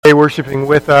Worshiping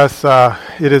with us.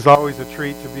 It is always a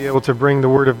treat to be able to bring the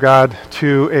Word of God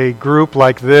to a group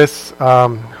like this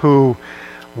who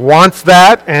wants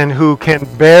that and who can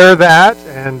bear that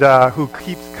and who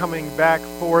keeps coming back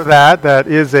for that. That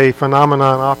is a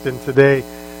phenomenon often today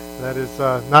that is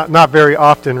not very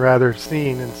often rather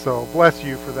seen. And so bless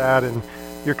you for that and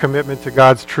your commitment to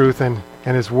God's truth and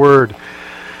His Word.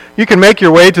 You can make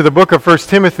your way to the book of 1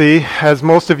 Timothy. As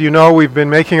most of you know, we've been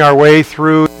making our way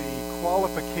through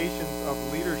qualifications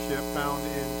of leadership found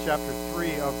in chapter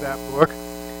 3 of that book.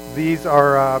 These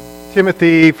are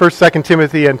Timothy, 1st, 2nd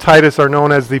Timothy, and Titus are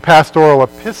known as the pastoral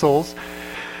epistles.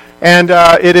 And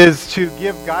it is to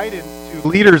give guidance to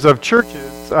leaders of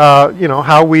churches,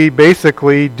 how we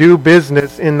basically do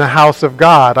business in the house of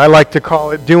God. I like to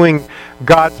call it doing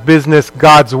God's business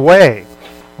God's way.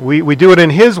 We do it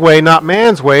in His way, not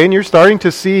man's way, and you're starting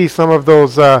to see some of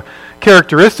those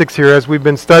characteristics here as we've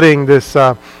been studying this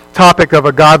topic of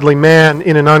a godly man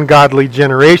in an ungodly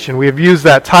generation. We have used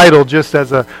that title just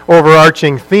as an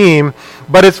overarching theme,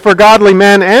 but it's for godly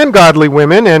men and godly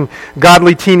women and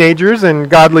godly teenagers and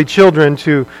godly children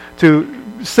to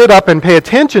sit up and pay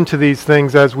attention to these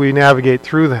things as we navigate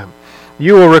through them.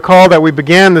 You will recall that we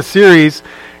began the series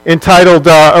entitled,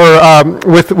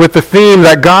 with the theme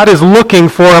that God is looking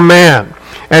for a man.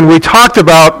 And we talked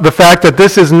about the fact that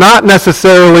this is not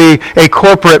necessarily a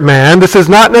corporate man. This is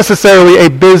not necessarily a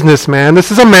businessman.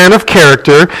 This is a man of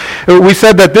character. We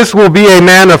said that this will be a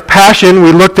man of passion.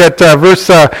 We looked at verse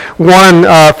 1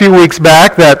 a few weeks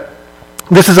back, that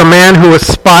this is a man who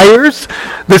aspires.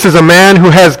 This is a man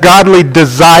who has godly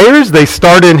desires. They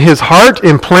start in his heart,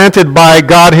 implanted by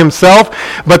God Himself,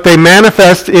 but they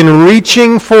manifest in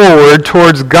reaching forward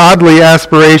towards godly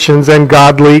aspirations and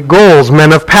godly goals.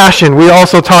 Men of passion. We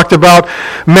also talked about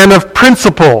men of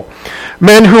principle.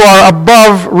 Men who are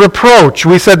above reproach.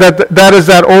 We said that is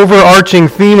that overarching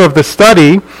theme of the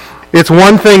study. It's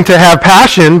one thing to have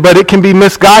passion, but it can be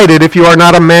misguided if you are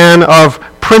not a man of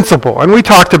principle. And we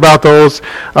talked about those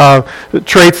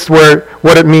traits,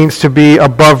 what it means to be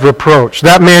above reproach.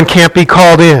 That man can't be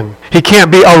called in. He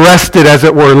can't be arrested, as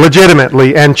it were,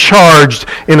 legitimately and charged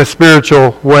in a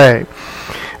spiritual way.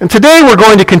 And today we're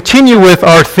going to continue with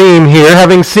our theme here,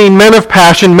 having seen men of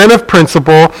passion, men of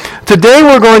principle. Today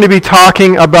we're going to be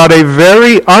talking about a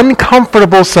very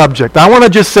uncomfortable subject. I want to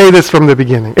just say this from the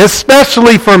beginning,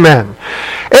 especially for men,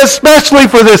 especially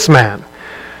for this man.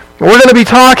 We're going to be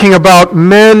talking about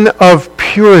men of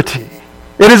purity.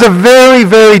 It is a very,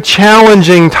 very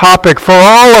challenging topic for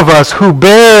all of us who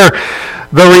bear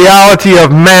the reality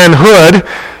of manhood,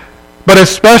 but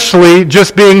especially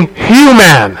just being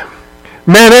human.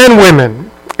 Men and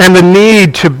women, and the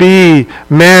need to be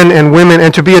men and women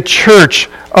and to be a church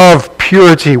of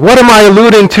purity. What am I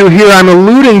alluding to here? I'm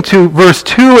alluding to verse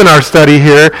 2 in our study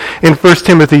here in 1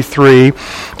 Timothy 3,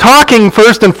 talking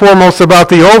first and foremost about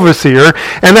the overseer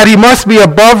and that he must be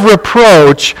above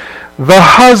reproach, the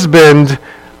husband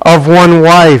of one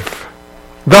wife.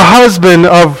 The husband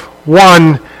of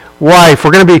one wife.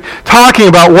 We're going to be talking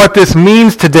about what this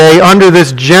means today under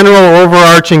this general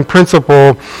overarching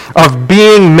principle of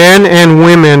being men and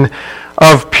women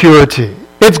of purity.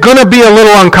 It's going to be a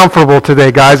little uncomfortable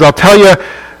today, guys. I'll tell you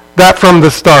that from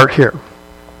the start here.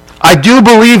 I do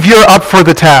believe you're up for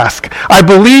the task. I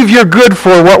believe you're good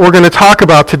for what we're going to talk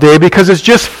about today because it's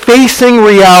just facing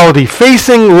reality,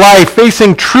 facing life,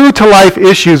 facing true-to-life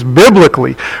issues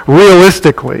biblically,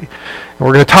 realistically.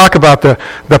 We're going to talk about the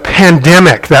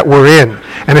pandemic that we're in,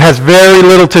 and it has very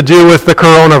little to do with the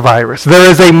coronavirus. There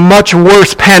is a much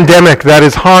worse pandemic that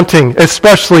is haunting,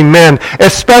 especially men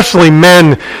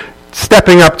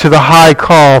stepping up to the high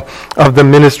call of the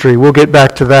ministry. We'll get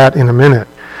back to that in a minute.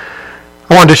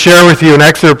 I wanted to share with you an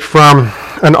excerpt from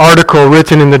an article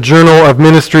written in the Journal of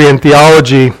Ministry and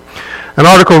Theology, an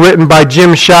article written by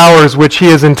Jim Showers, which he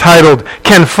has entitled,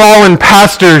 "Can Fallen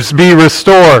Pastors Be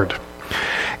Restored?"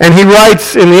 And he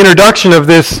writes in the introduction of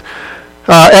this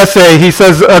essay, he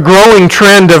says, a growing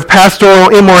trend of pastoral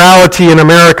immorality in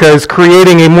America is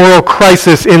creating a moral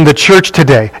crisis in the church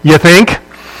today. You think?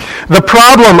 The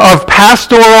problem of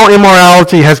pastoral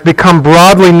immorality has become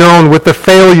broadly known with the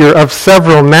failure of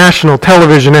several national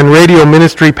television and radio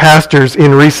ministry pastors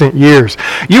in recent years.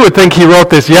 You would think he wrote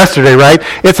this yesterday, right?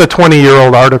 It's a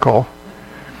 20-year-old article.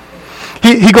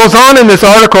 He goes on in this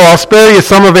article, I'll spare you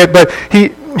some of it, but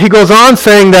he goes on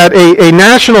saying that a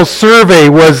national survey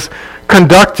was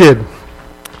conducted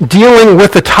dealing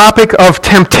with the topic of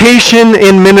temptation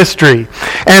in ministry.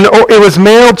 And it was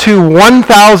mailed to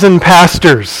 1,000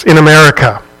 pastors in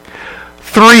America.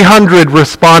 300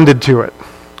 responded to it.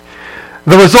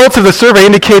 The results of the survey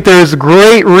indicate there is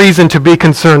great reason to be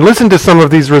concerned. Listen to some of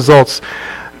these results.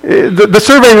 The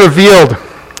survey revealed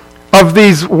of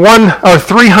these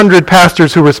 300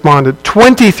 pastors who responded,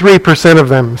 23% of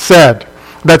them said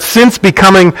that since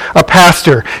becoming a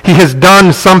pastor, he has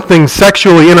done something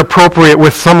sexually inappropriate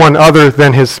with someone other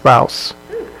than his spouse.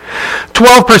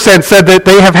 12% said that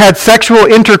they have had sexual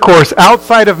intercourse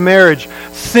outside of marriage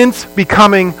since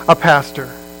becoming a pastor.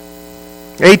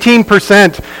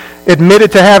 18%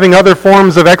 admitted to having other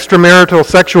forms of extramarital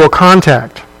sexual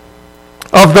contact.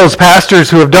 Of those pastors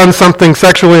who have done something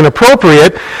sexually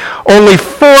inappropriate, only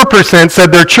 4%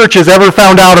 said their churches ever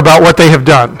found out about what they have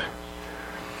done.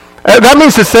 That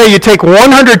means to say you take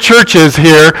 100 churches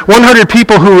here, 100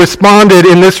 people who responded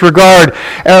in this regard,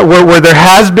 where there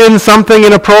has been something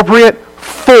inappropriate,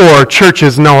 4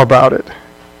 churches know about it.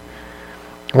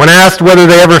 When asked whether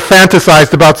they ever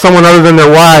fantasized about someone other than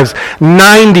their wives,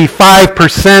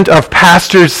 95% of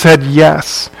pastors said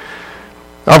yes,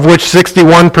 of which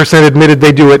 61% admitted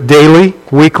they do it daily,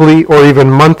 weekly, or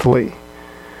even monthly.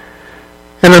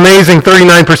 An amazing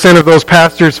 39% of those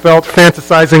pastors felt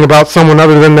fantasizing about someone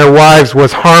other than their wives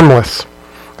was harmless.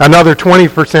 Another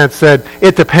 20% said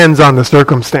it depends on the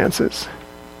circumstances.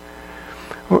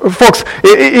 Folks,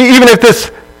 even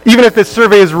if this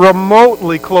survey is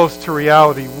remotely close to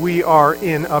reality, we are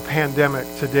in a pandemic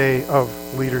today of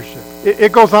leadership.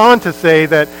 It goes on to say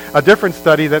that a different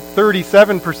study that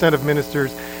 37% of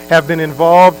ministers have been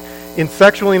involved in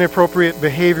sexually inappropriate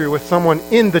behavior with someone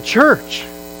in the church.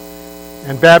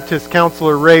 And Baptist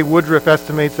counselor Ray Woodruff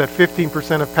estimates that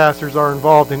 15% of pastors are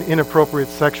involved in inappropriate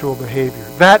sexual behavior.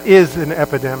 That is an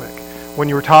epidemic when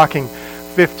you're talking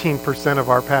 15% of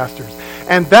our pastors.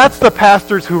 And that's the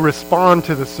pastors who respond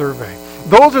to the survey.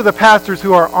 Those are the pastors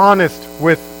who are honest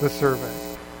with the survey.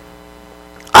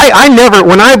 I never,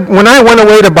 when I went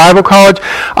away to Bible college,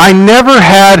 I never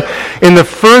had in the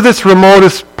furthest,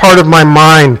 remotest part of my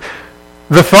mind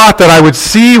the thought that I would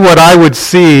see what I would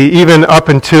see even up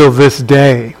until this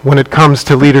day when it comes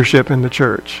to leadership in the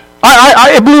church.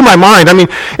 It blew my mind. I mean,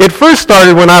 it first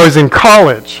started when I was in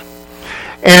college.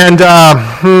 And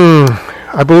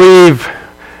I believe,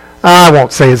 I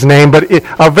won't say his name, but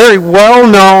a very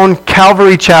well-known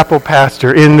Calvary Chapel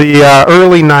pastor in the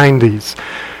early 90s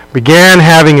began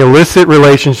having illicit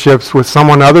relationships with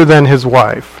someone other than his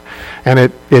wife. And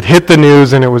it hit the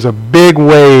news, and it was a big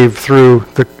wave through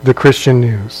the Christian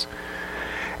news.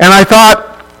 And I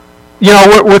thought,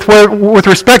 with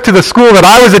respect to the school that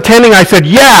I was attending, I said,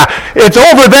 yeah, it's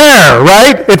over there,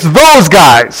 right? It's those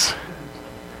guys.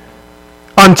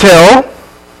 Until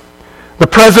the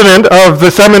president of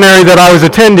the seminary that I was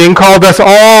attending called us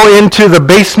all into the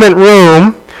basement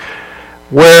room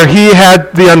where he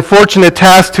had the unfortunate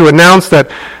task to announce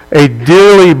that a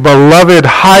dearly beloved,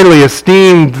 highly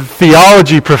esteemed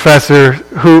theology professor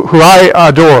who I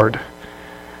adored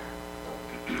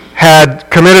had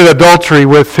committed adultery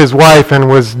with his wife and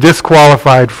was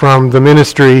disqualified from the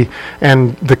ministry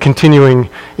and the continuing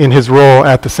in his role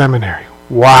at the seminary.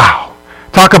 Wow.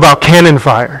 Talk about cannon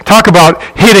fire. Talk about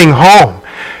hitting home.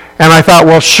 And I thought,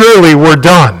 well, surely we're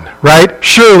done, right?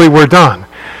 Surely we're done.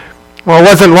 Well, it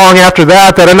wasn't long after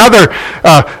that another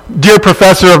dear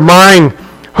professor of mine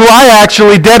who I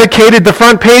actually dedicated the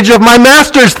front page of my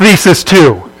master's thesis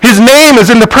to. His name is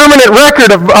in the permanent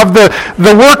record of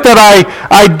the work that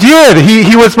I did.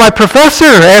 He was my professor,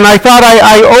 and I thought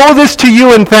I owe this to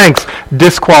you in thanks.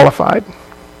 Disqualified.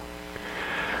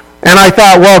 And I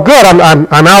thought, well, good,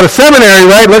 I'm out of seminary,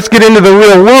 right? Let's get into the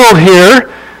real world here.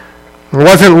 It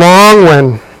wasn't long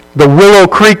when the Willow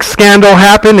Creek scandal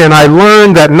happened, and I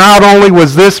learned that not only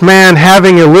was this man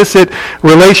having illicit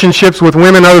relationships with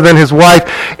women other than his wife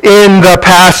in the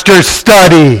pastor's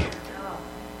study.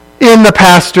 In the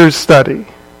pastor's study.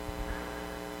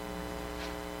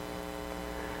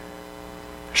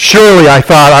 Surely I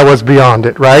thought I was beyond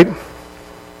it, right?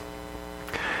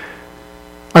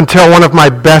 Until one of my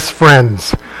best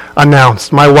friends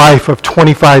announced my wife of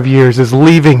 25 years is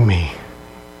leaving me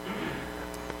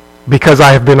because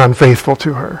I have been unfaithful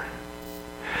to her.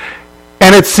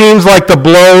 And it seems like the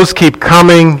blows keep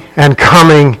coming and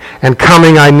coming and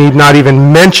coming. I need not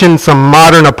even mention some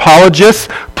modern apologists,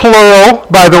 plural,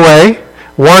 by the way.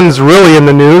 One's really in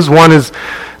the news. One is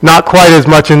not quite as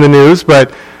much in the news,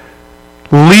 but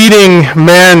leading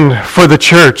men for the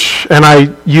church, and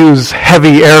I use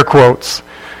heavy air quotes,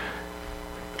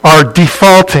 are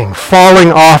defaulting,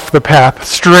 falling off the path,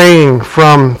 straying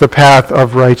from the path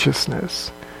of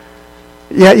righteousness.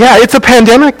 Yeah, it's a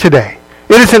pandemic today.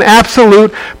 It is an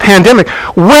absolute pandemic.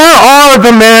 Where are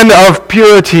the men of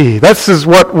purity? This is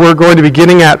what we're going to be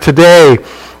getting at today.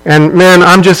 And men,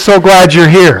 I'm just so glad you're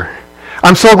here.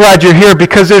 I'm so glad you're here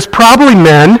because there's probably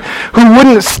men who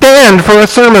wouldn't stand for a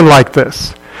sermon like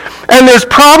this. And there's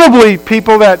probably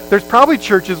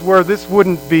churches where this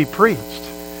wouldn't be preached.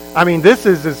 I mean, this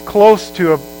is as close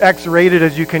to X-rated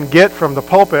as you can get from the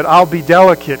pulpit. I'll be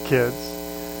delicate, kids.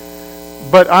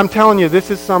 But I'm telling you, this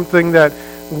is something that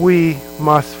we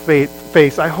must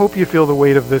face. I hope you feel the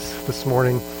weight of this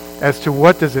morning as to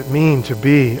what does it mean to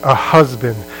be a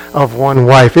husband of one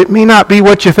wife. It may not be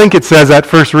what you think it says at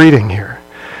first reading here.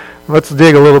 Let's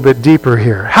dig a little bit deeper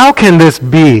here. How can this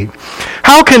be?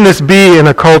 How can this be in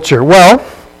a culture? Well,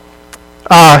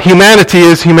 humanity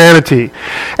is humanity.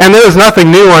 And there is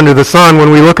nothing new under the sun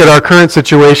when we look at our current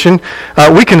situation.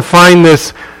 We can find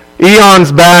this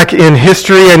eons back in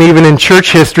history and even in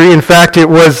church history. In fact, it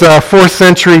was 4th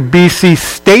century BC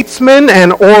statesman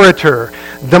and orator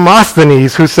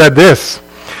Demosthenes who said this.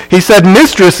 He said,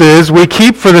 "Mistresses we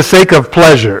keep for the sake of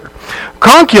pleasure.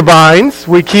 Concubines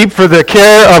we keep for the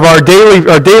care of our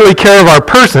daily care of our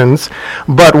persons,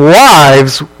 but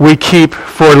wives we keep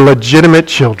for legitimate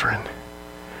children."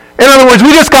 In other words,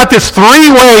 we just got this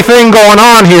three-way thing going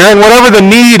on here, and whatever the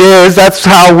need is, that's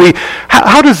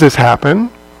how does this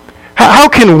happen? How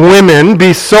can women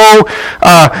be so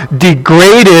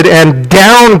degraded and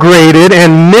downgraded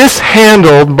and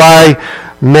mishandled by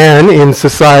men in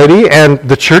society? And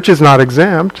the church is not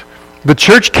exempt. The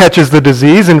church catches the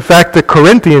disease. In fact, the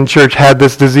Corinthian church had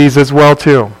this disease as well,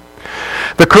 too.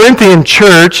 The Corinthian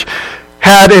church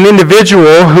had an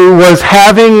individual who was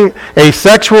having a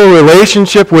sexual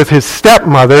relationship with his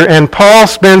stepmother, and Paul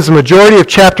spends the majority of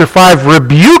chapter 5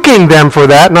 rebuking them for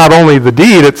that, not only the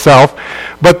deed itself,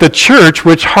 but the church,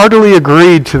 which heartily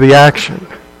agreed to the action.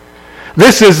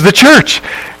 This is the church.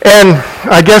 And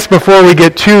I guess before we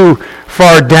get too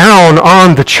far down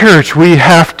on the church, we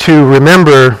have to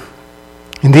remember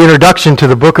in the introduction to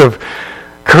the book of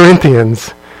Corinthians,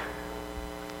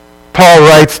 Paul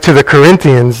writes to the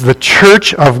Corinthians, "The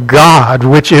church of God,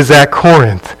 which is at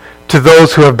Corinth, to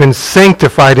those who have been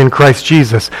sanctified in Christ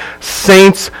Jesus,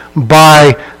 saints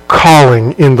by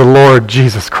calling in the Lord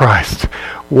Jesus Christ."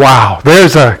 Wow,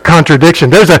 there's a contradiction.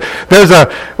 There's a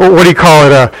what do you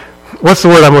call it? What's the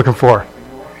word I'm looking for?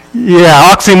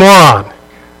 Yeah, oxymoron.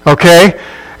 Okay?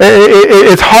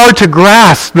 It's hard to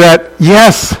grasp that,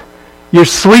 yes, you're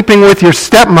sleeping with your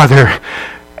stepmother,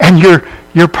 and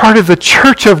you're part of the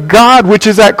church of God, which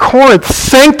is at Corinth,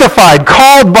 sanctified,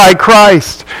 called by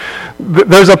Christ.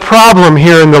 There's a problem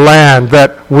here in the land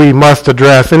that we must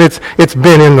address, and it's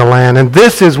been in the land. And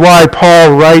this is why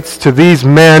Paul writes to these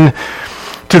men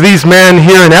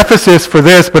here in Ephesus for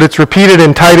this, but it's repeated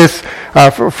in Titus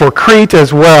for Crete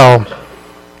as well.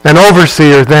 An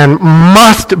overseer then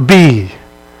must be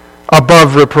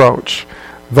above reproach,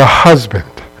 the husband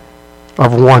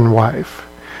of one wife.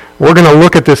 We're going to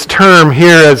look at this term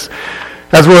here as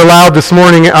we're allowed this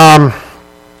morning.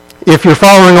 If you're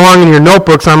following along in your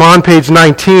notebooks, I'm on page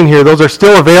 19 here. Those are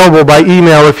still available by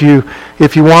email if you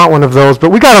want one of those. But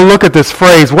we got to look at this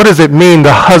phrase. What does it mean,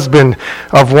 the husband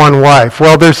of one wife?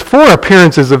 Well, there's 4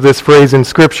 appearances of this phrase in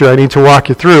Scripture I need to walk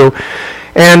you through.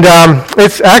 And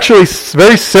it's actually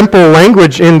very simple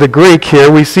language in the Greek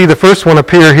here. We see the first one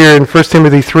appear here in 1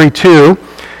 Timothy 3:2.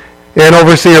 An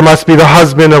overseer must be the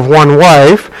husband of one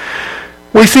wife.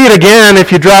 We see it again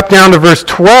if you drop down to verse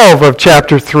 12 of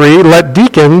chapter 3. Let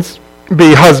deacons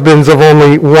be husbands of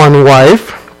only one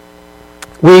wife.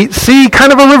 We see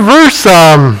kind of a reverse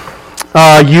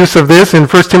use of this in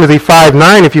 1 Timothy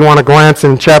 5:9. If you want to glance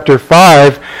in chapter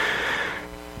 5,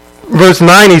 verse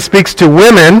 9, he speaks to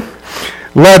women.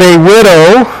 Let a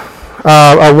widow,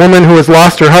 a woman who has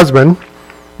lost her husband,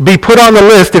 be put on the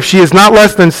list if she is not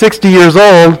less than 60 years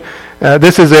old.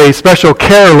 This is a special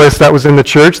care list that was in the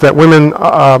church, that women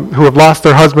who have lost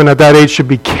their husband at that age should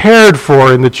be cared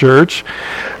for in the church.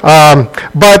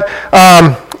 But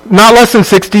not less than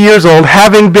 60 years old,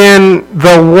 having been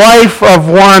the wife of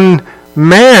one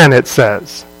man, it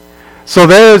says. So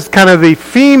there's kind of the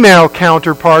female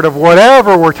counterpart of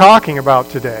whatever we're talking about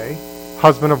today.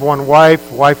 Husband of one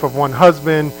wife, wife of one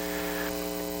husband,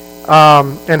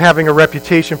 and having a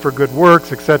reputation for good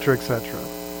works, etc., etc.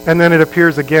 And then it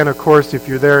appears again, of course, if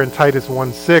you're there in Titus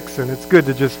 1:6, and it's good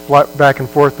to just flip back and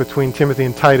forth between Timothy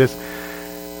and Titus.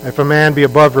 If a man be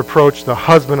above reproach, the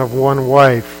husband of one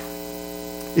wife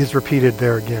is repeated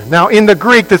there again. Now, in the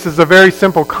Greek, this is a very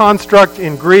simple construct.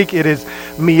 In Greek, it is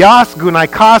mias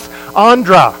gunaikos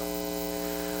andra,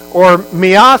 or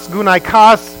mias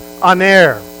gunaikos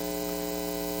aner.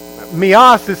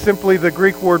 Mias is simply the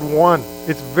Greek word one.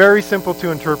 It's very simple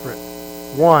to interpret.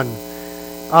 One.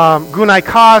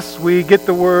 Gunaikos, we get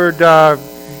the word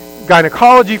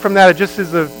gynecology from that. It just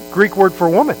is a Greek word for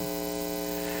woman.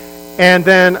 And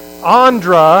then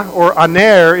andra or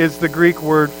aner is the Greek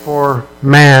word for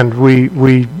man.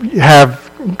 We have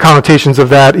connotations of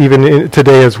that even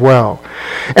today as well.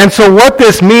 And so what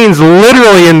this means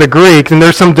literally in the Greek, and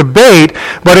there's some debate,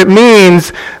 but it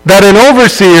means that an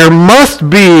overseer must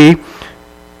be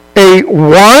a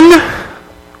one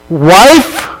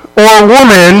wife or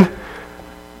woman,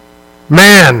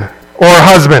 man or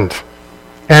husband.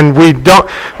 And we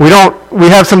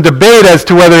have some debate as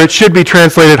to whether it should be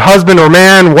translated husband or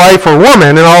man, wife or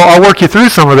woman, and I'll work you through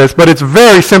some of this, but it's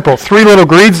very simple. 3 little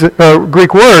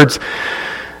Greek words.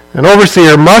 An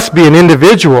overseer must be an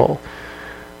individual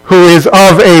who is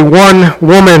of a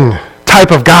one-woman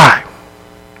type of guy.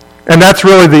 And that's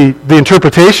really the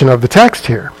interpretation of the text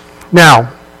here.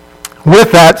 Now,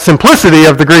 with that simplicity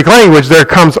of the Greek language, there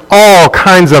comes all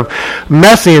kinds of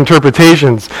messy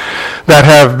interpretations that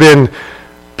have been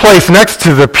placed next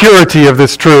to the purity of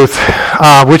this truth,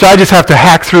 which I just have to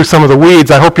hack through some of the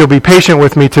weeds. I hope you'll be patient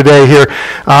with me today here.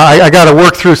 I got to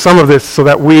work through some of this so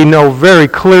that we know very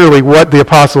clearly what the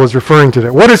apostle is referring to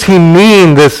there. What does he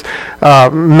mean, this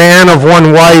man of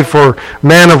one wife or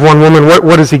man of one woman?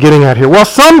 What is he getting at here? Well,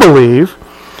 some believe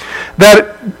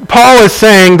that Paul is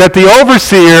saying that the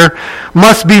overseer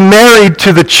must be married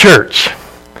to the church.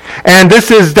 And this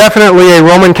is definitely a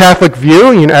Roman Catholic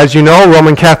view. As you know,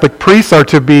 Roman Catholic priests are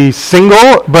to be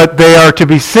single, but they are to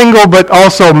be single but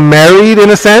also married in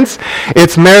a sense.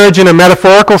 It's marriage in a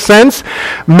metaphorical sense.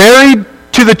 Married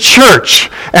to the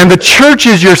church, and the church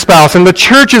is your spouse, and the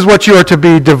church is what you are to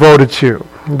be devoted to.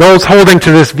 Those holding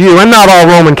to this view, and not all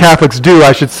Roman Catholics do,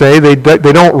 I should say, they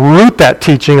don't root that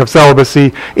teaching of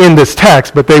celibacy in this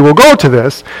text, but they will go to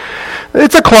this.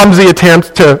 It's a clumsy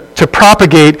attempt to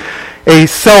propagate a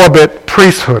celibate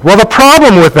priesthood. Well, the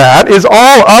problem with that is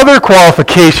all other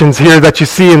qualifications here that you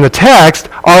see in the text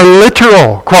are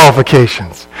literal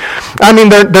qualifications. I mean,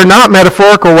 they're not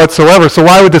metaphorical whatsoever, so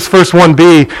why would this first one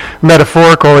be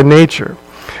metaphorical in nature?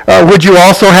 Would you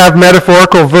also have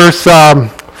metaphorical verse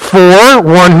 4,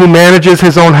 one who manages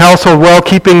his own household well,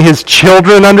 keeping his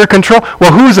children under control?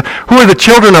 Well, who are the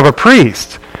children of a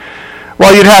priest?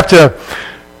 Well, you'd have to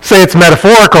say it's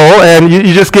metaphorical, and you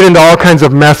just get into all kinds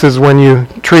of messes when you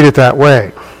treat it that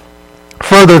way.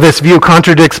 Further, this view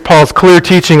contradicts Paul's clear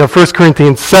teaching of 1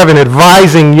 Corinthians 7,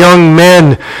 advising young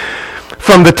men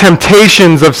from the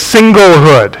temptations of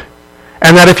singlehood.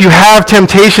 And that if you have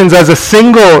temptations as a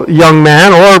single young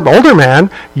man or older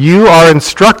man, you are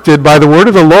instructed by the word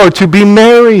of the Lord to be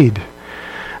married.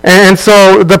 And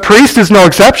so the priest is no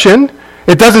exception.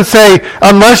 It doesn't say,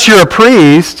 unless you're a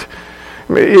priest.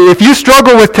 If you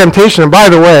struggle with temptation, and by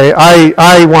the way,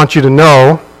 I want you to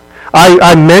know,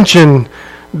 I mention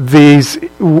these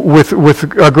with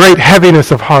a great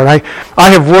heaviness of heart. I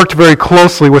have worked very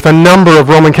closely with a number of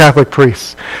Roman Catholic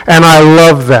priests, and I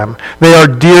love them. They are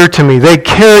dear to me. They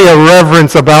carry a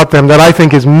reverence about them that I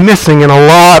think is missing in a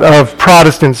lot of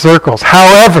Protestant circles.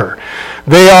 However,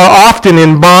 they are often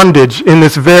in bondage in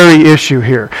this very issue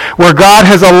here, where God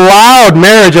has allowed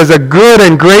marriage as a good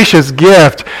and gracious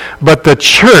gift, but the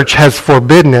church has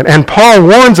forbidden it. And Paul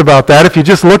warns about that. If you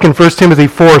just look in 1 Timothy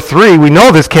 4:3, we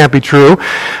know this can't be true.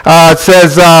 It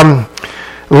says,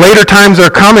 later times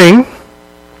are coming,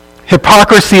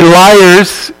 hypocrisy,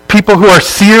 liars, people who are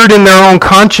seared in their own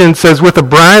conscience as with a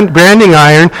branding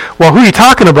iron. Well, who are you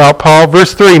talking about, Paul?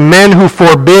 Verse 3, men who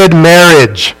forbid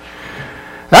marriage.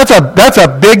 That's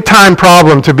a big-time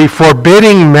problem, to be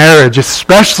forbidding marriage,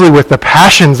 especially with the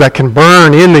passions that can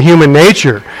burn in the human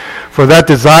nature for that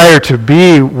desire to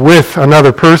be with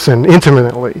another person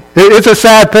intimately. It's a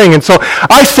sad thing. And so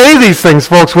I say these things,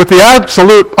 folks, with the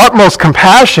absolute utmost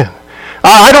compassion.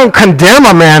 I don't condemn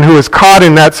a man who is caught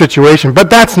in that situation, but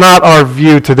that's not our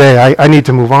view today. I need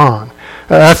to move on.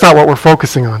 That's not what we're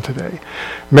focusing on today.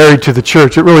 Married to the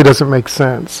church, it really doesn't make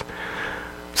sense.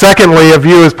 Secondly, a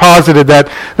view is posited that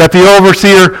the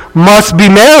overseer must be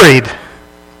married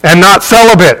and not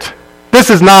celibate. This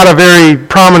is not a very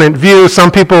prominent view.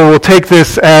 Some people will take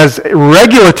this as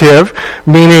regulative,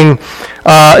 meaning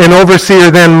an overseer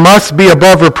then must be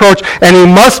above reproach, and he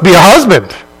must be a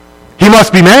husband. He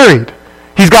must be married.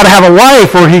 He's got to have a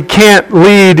wife, or he can't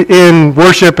lead in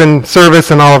worship and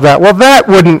service and all of that. Well, that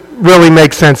wouldn't really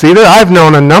make sense either. I've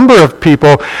known a number of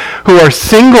people who are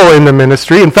single in the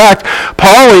ministry. In fact,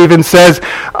 Paul even says,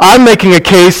 I'm making a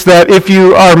case that if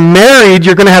you are married,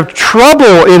 you're going to have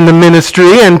trouble in the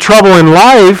ministry and trouble in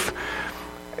life.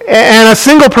 And a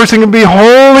single person can be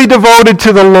wholly devoted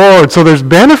to the Lord. So there's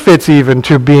benefits even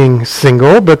to being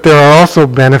single, but there are also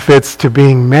benefits to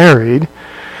being married.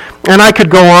 And I could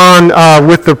go on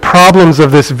with the problems of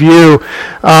this view.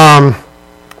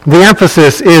 The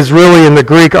emphasis is really in the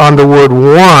Greek on the word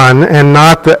one and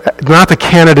not the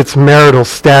candidate's marital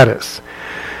status.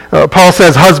 Paul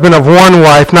says husband of one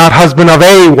wife, not husband of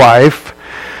a wife.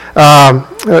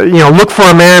 Look for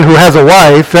a man who has a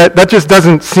wife. That just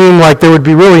doesn't seem like there would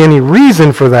be really any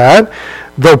reason for that,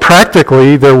 though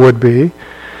practically there would be.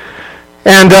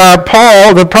 And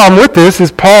Paul, the problem with this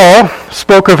is Paul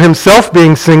spoke of himself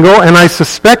being single, and I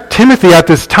suspect Timothy at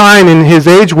this time in his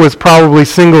age was probably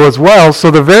single as well,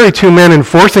 so the very two men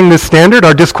enforcing this standard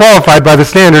are disqualified by the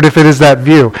standard if it is that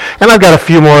view. And I've got a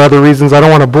few more other reasons I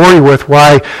don't want to bore you with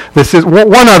why this is. One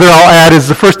other I'll add is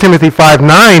the 1 Timothy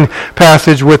 5:9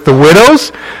 passage with the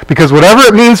widows, because whatever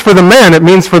it means for the men, it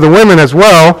means for the women as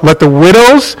well. Let the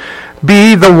widows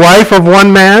be the wife of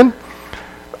one man.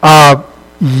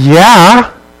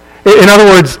 Yeah. In other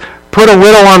words, put a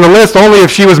widow on the list only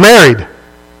if she was married.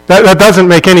 That doesn't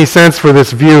make any sense for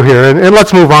this view here. And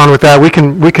let's move on with that. We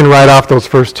can write off those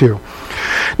first two.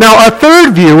 Now, a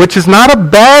third view, which is not a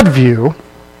bad view,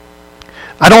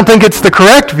 I don't think it's the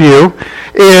correct view,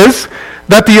 is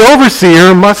that the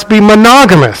overseer must be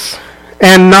monogamous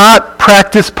and not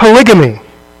practice polygamy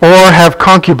or have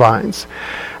concubines.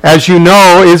 As you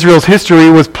know, Israel's history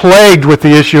was plagued with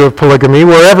the issue of polygamy.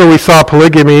 Wherever we saw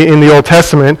polygamy in the Old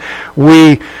Testament,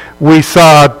 we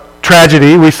saw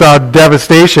tragedy, we saw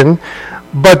devastation.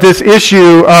 But this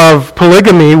issue of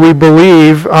polygamy, we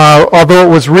believe, although it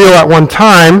was real at one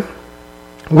time,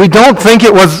 we don't think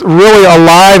it was really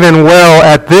alive and well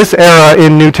at this era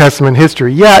in New Testament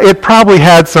history. Yeah, it probably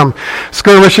had some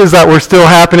skirmishes that were still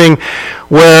happening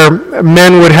where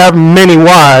men would have many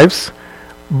wives.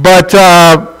 But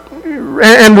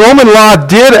and Roman law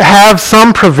did have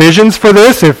some provisions for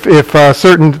this if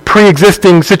certain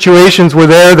pre-existing situations were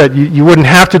there that you wouldn't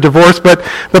have to divorce. But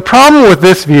the problem with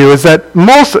this view is that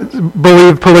most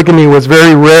believe polygamy was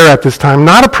very rare at this time,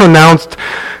 not a pronounced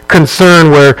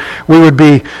concern where we would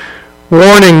be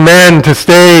warning men to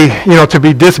stay, to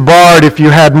be disbarred if you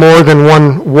had more than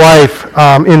one wife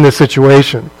in this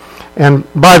situation. And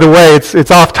by the way,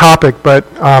 it's off topic, but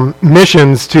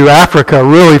missions to Africa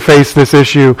really face this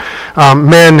issue.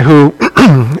 Men who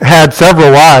had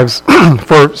several wives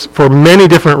for many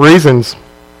different reasons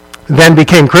then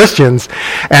became Christians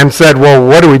and said, well,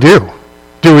 what do we do?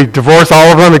 Do we divorce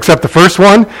all of them except the first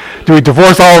one? Do we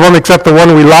divorce all of them except the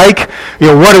one we like?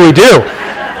 What do we do?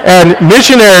 And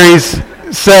missionaries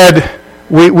said,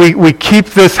 we keep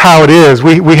this how it is.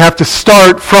 We have to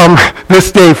start from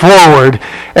this day forward,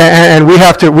 and we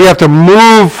have to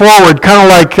move forward, kind of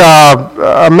like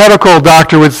a medical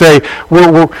doctor would say,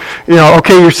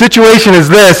 okay, your situation is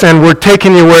this, and we're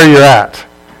taking you where you're at,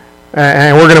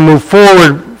 and we're going to move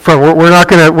forward. We're not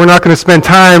going to spend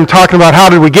time talking about how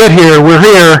did we get here. We're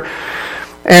here.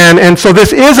 And so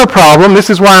this is a problem.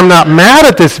 This is why I'm not mad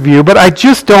at this view, but I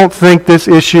just don't think this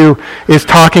issue is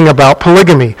talking about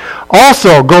polygamy.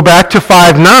 Also, go back to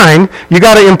 5:9. You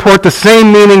got to import the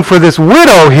same meaning for this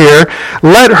widow here.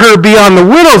 Let her be on the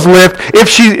widow's list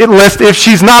if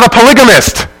she's not a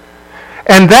polygamist.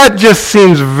 And that just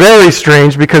seems very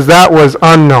strange because that was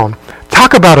unknown.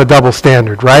 Talk about a double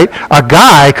standard, right? A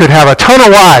guy could have a ton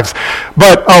of wives,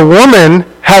 but a woman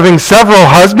having several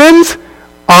husbands?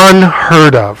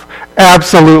 Unheard of.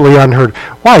 Absolutely unheard.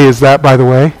 Why is that, by the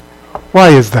way? Why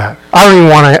is that? I don't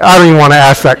even want to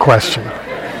ask that question.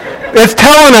 It's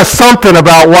telling us something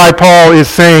about why Paul is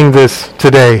saying this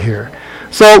today here.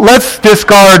 So let's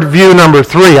discard view number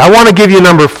 3. I want to give you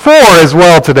number 4 as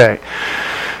well today.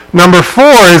 Number 4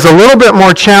 is a little bit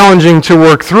more challenging to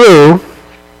work through,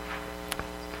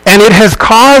 and it has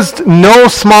caused no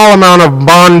small amount of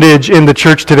bondage in the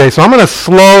church today. So I'm going to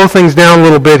slow things down a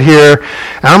little bit here,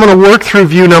 and I'm going to work through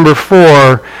view number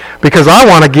 4 because I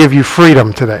want to give you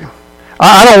freedom today.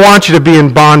 I don't want you to be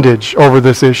in bondage over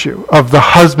this issue of the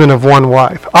husband of one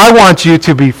wife. I want you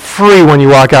to be free when you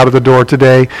walk out of the door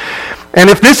today. And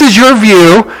if this is your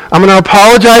view, I'm going to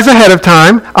apologize ahead of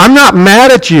time. I'm not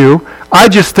mad at you. I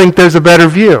just think there's a better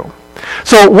view.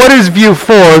 So what is view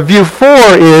 4? View 4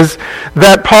 is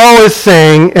that Paul is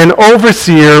saying an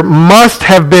overseer must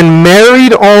have been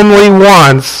married only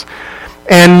once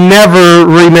and never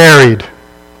remarried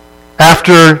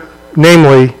after,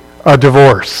 namely, a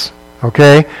divorce.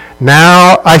 Okay?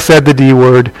 Now I said the D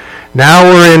word. Now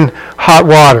we're in hot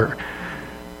water.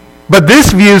 But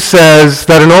this view says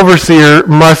that an overseer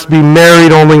must be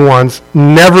married only once,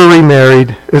 never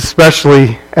remarried,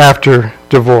 especially after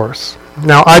divorce.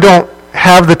 Now, I don't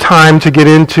have the time to get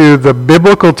into the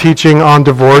biblical teaching on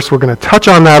divorce. We're going to touch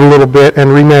on that a little bit and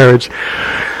remarriage.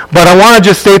 But I want to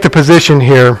just state the position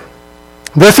here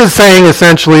This is saying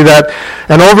essentially that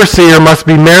an overseer must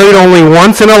be married only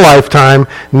once in a lifetime,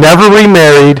 never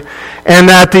remarried, and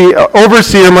that the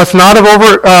overseer must not have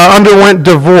underwent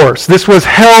divorce. This was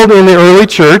held in the early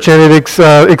church, and it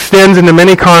extends into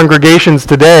many congregations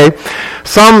today.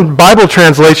 Some Bible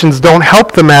translations don't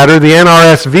help the matter. The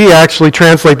NRSV actually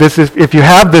translate this. If you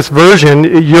have this version,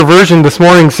 your version this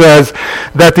morning says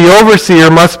that the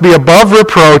overseer must be above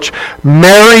reproach,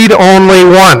 married only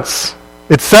once.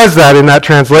 It says that in that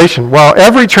translation. Well,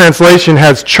 every translation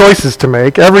has choices to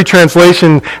make. Every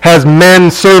translation has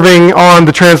men serving on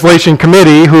the translation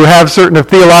committee who have certain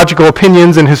theological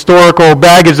opinions and historical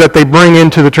baggage that they bring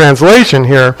into the translation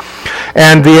here.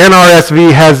 And the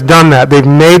NRSV has done that. They've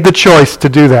made the choice to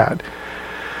do that.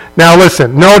 Now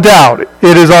listen, no doubt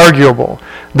it is arguable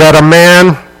that a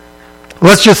man,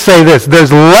 let's just say this,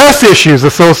 there's less issues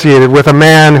associated with a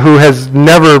man who has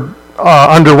never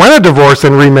underwent a divorce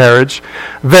and remarriage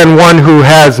than one who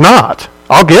has not.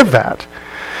 I'll give that.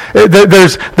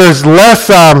 There's less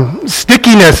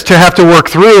stickiness to have to work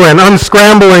through and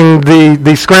unscrambling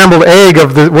the scrambled egg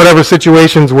of whatever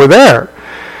situations were there.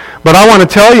 But I want to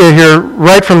tell you here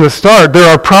right from the start, there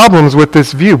are problems with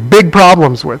this view, big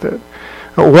problems with it.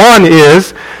 One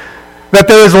is that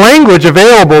there is language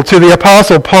available to the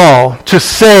Apostle Paul to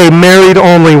say married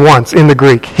only once in the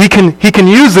Greek. He can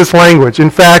use this language. In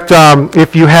fact,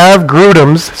 if you have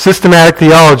Grudem's Systematic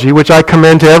Theology, which I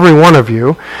commend to every one of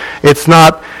you, it's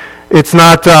not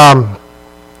inspired,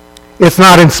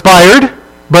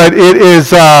 but it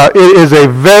is a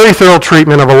very thorough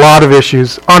treatment of a lot of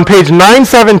issues. On page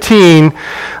 917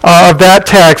 of that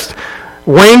text,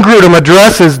 Wayne Grudem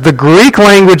addresses the Greek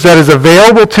language that is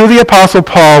available to the Apostle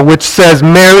Paul, which says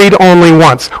married only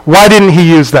once. Why didn't he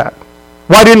use that?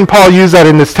 Why didn't Paul use that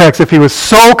in this text if he was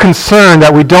so concerned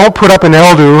that we don't put up an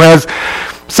elder who has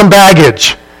some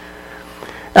baggage?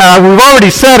 We've already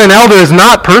said an elder is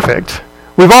not perfect.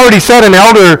 We've already said an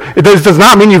elder, this does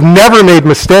not mean you've never made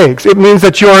mistakes. It means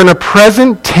that you're in a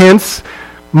present tense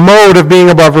mode of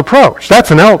being above reproach. That's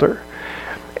an elder.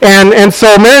 And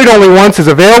so married only once is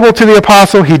available to the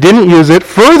apostle. He didn't use it.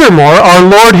 Furthermore, our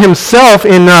Lord himself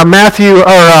in Matthew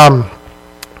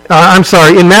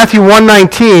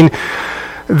 1:19,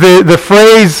 the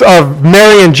phrase of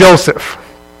Mary and Joseph,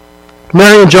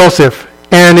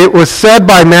 and it was said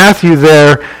by Matthew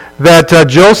there that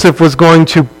Joseph was going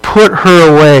to put her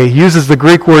away. He uses the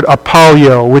Greek word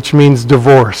apollio, which means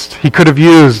divorced. He could have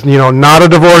used, not a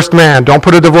divorced man. Don't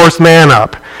put a divorced man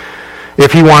up,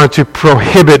 if he wanted to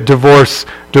prohibit divorce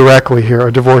directly here,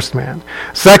 a divorced man.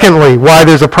 Secondly, why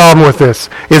there's a problem with this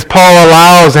is Paul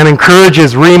allows and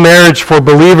encourages remarriage for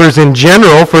believers in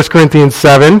general, 1 Corinthians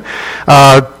 7,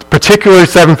 particularly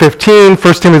 7:15,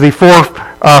 1 Timothy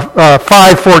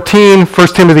 5:14,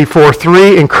 1 Timothy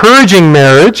 4:3, encouraging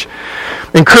marriage,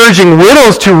 encouraging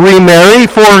widows to remarry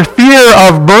for fear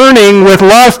of burning with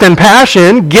lust and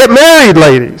passion. Get married,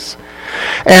 ladies.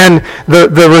 And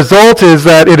the result is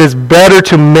that it is better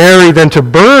to marry than to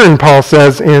burn, Paul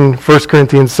says in 1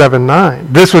 Corinthians 7:9.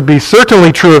 This would be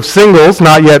certainly true of singles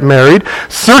not yet married,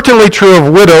 certainly true of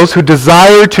widows who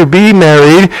desire to be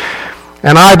married,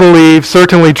 and I believe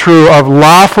certainly true of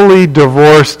lawfully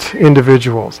divorced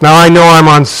individuals. Now I know I'm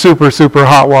on super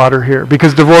hot water here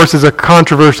because divorce is a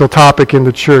controversial topic in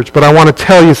the church, but I want to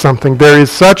tell you something. There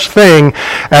is such thing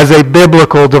as a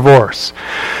biblical divorce.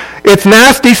 It's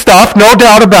nasty stuff, no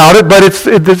doubt about it, but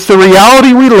it's the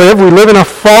reality we live. We live in a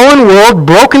fallen world,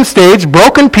 broken stage,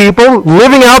 broken people,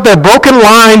 living out their broken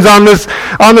lines on this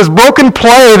broken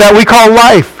play that we call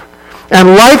life.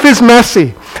 And life is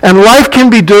messy, and life can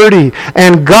be dirty,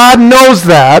 and God knows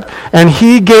that, and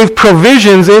he gave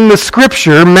provisions in the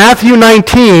scripture, Matthew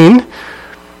 19,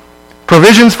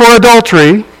 provisions for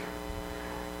adultery,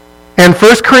 and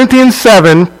 1 Corinthians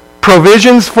 7,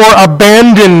 provisions for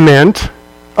abandonment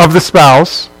of the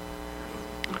spouse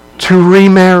to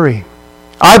remarry.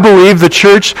 I believe the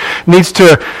church needs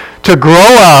to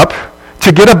grow up,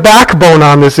 to get a backbone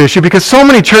on this issue, because so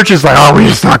many churches we're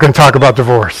just not going to talk about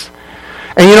divorce.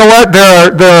 And you know what?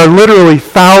 There are literally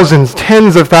thousands,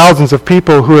 tens of thousands of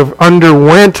people who have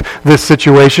underwent this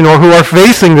situation or who are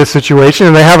facing this situation,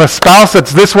 and they have a spouse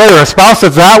that's this way or a spouse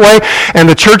that's that way, and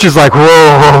the church is like,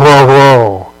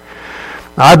 whoa.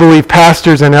 I believe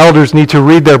pastors and elders need to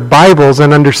read their Bibles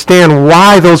and understand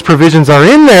why those provisions are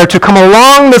in there to come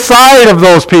along the side of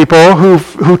those people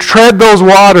who tread those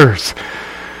waters.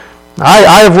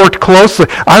 I have worked closely.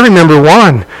 I remember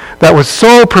one that was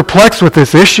so perplexed with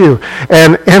this issue.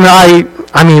 And I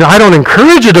don't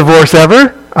encourage a divorce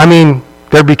ever.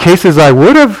 There'd be cases I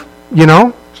would have,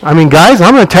 Guys,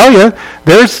 I'm going to tell you,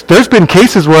 there's been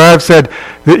cases where I've said,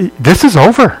 this is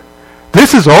over.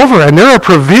 This is over, and there are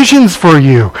provisions for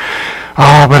you.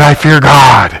 Oh, but I fear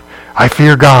God. I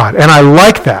fear God. And I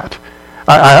like that.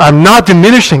 I'm not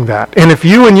diminishing that. And if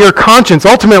you and your conscience,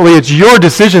 ultimately it's your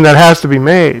decision that has to be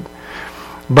made.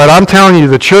 But I'm telling you,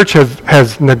 the church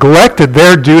has neglected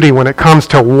their duty when it comes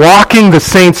to walking the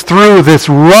saints through this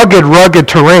rugged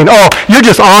terrain. Oh, you're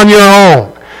just on your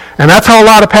own. And that's how a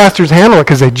lot of pastors handle it,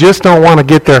 because they just don't want to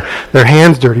get their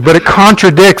hands dirty. But it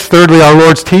contradicts, thirdly, our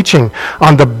Lord's teaching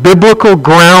on the biblical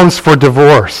grounds for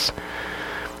divorce.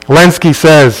 Lenski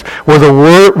says, were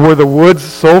the woods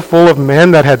so full of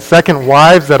men that had second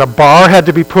wives that a bar had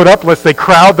to be put up lest they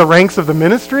crowd the ranks of the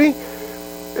ministry?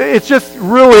 It's just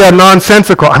really a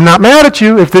nonsensical. I'm not mad at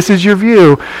you if this is your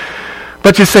view.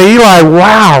 But you say, Eli,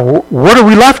 wow, what are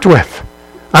we left with?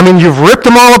 I mean, you've ripped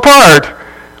them all apart.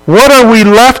 What are we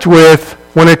left with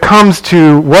when it comes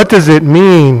to what does it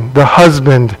mean, the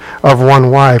husband of one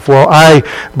wife? Well, I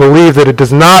believe that it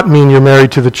does not mean you're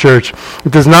married to the church.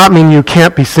 It does not mean you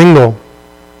can't be single.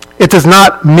 It does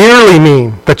not merely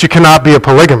mean that you cannot be a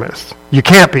polygamist. You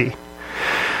can't be.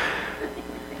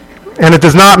 And it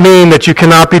does not mean that you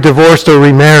cannot be divorced or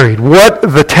remarried. What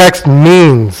the text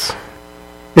means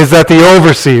is that the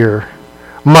overseer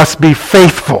must be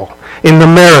faithful in the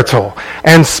marital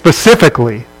and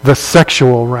specifically the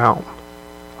sexual realm.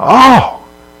 Oh,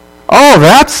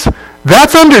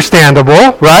 that's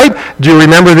understandable, right? Do you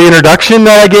remember the introduction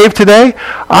that I gave today?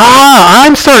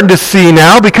 I'm starting to see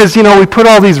now, because, we put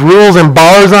all these rules and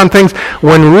bars on things,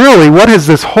 when really, what has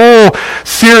this whole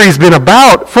series been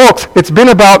about? Folks, it's been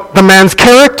about the man's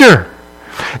character.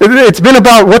 It's been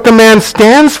about what the man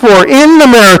stands for in the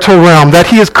marital realm that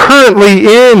he is currently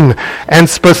in. And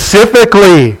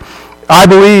specifically, I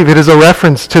believe it is a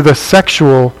reference to the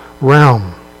sexual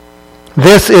realm.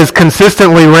 This is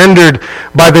consistently rendered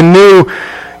by the New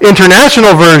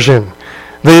International Version.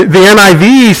 The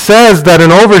NIV says that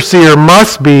an overseer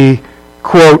must be,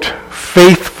 quote,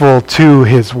 faithful to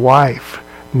his wife.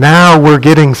 Now we're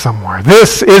getting somewhere.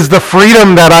 This is the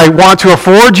freedom that I want to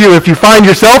afford you if you find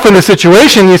yourself in a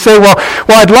situation. You say, well,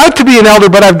 I'd like to be an elder,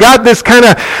 but I've got this kind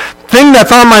of thing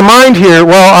that's on my mind here.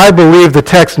 Well, I believe the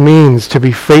text means to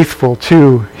be faithful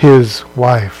to his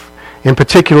wife. In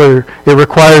particular, it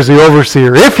requires the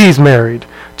overseer, if he's married,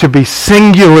 to be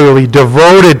singularly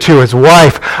devoted to his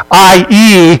wife,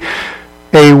 i.e.,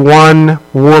 a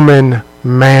one-woman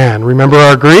man. Remember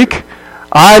our Greek?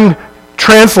 I'm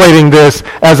translating this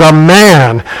as a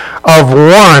man of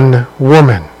one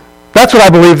woman. That's what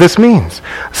I believe this means.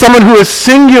 Someone who is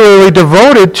singularly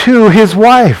devoted to his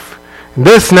wife.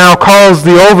 This now calls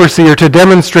the overseer to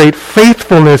demonstrate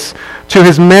faithfulness to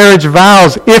his marriage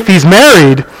vows if he's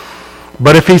married.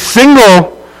 But if he's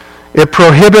single, it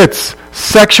prohibits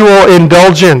sexual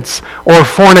indulgence or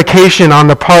fornication on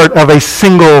the part of a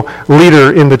single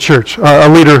leader in the church, a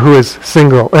leader who is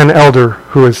single, an elder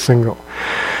who is single.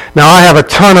 Now, I have a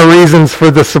ton of reasons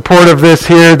for the support of this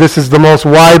here. This is the most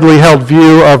widely held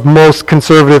view of most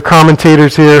conservative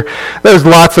commentators here. There's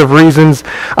lots of reasons.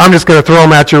 I'm just going to throw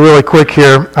them at you really quick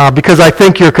here because I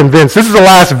think you're convinced. This is the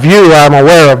last view I'm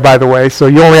aware of, by the way, so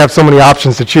you only have so many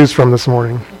options to choose from this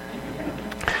morning.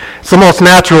 It's the most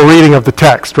natural reading of the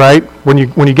text, right? When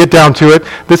you get down to it,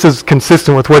 this is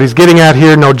consistent with what he's getting at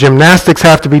here. No gymnastics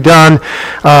have to be done.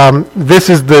 This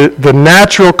is the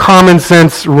natural common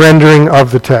sense rendering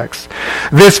of the text.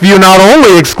 This view not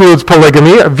only excludes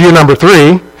polygamy, view number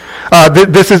 3,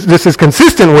 this is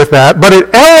consistent with that, but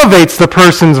it elevates the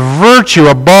person's virtue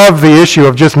above the issue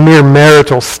of just mere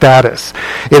marital status.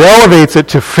 It elevates it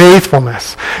to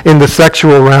faithfulness in the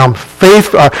sexual realm.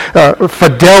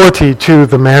 Fidelity to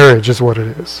the marriage is what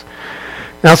it is.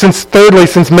 Now, since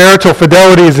marital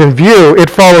fidelity is in view, it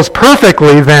follows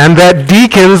perfectly then that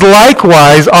deacons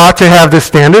likewise ought to have this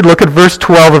standard. Look at verse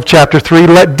 12 of chapter 3.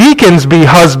 Let deacons be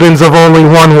husbands of only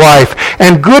one wife,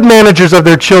 and good managers of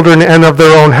their children and of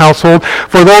their own household.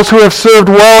 For those who have served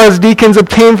well as deacons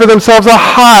obtain for themselves a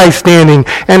high standing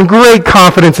and great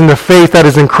confidence in the faith that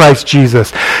is in Christ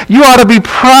Jesus. You ought to be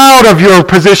proud of your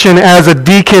position as a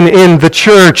deacon in the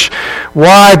church.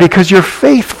 Why? Because you're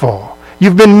faithful.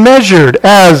 You've been measured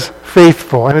as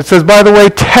faithful. And it says, by the way,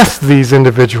 test these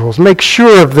individuals. Make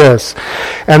sure of this.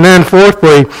 And then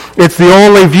fourthly, it's the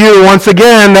only view, once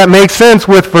again, that makes sense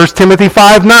with 1 Timothy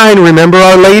 5:9. Remember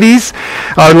our ladies?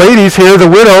 Our ladies here, the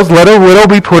widows, let a widow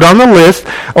be put on the list,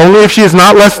 only if she is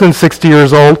not less than 60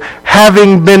 years old,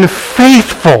 having been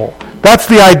faithful. That's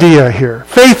the idea here.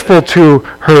 Faithful to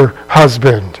her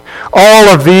husband. All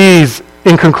of these,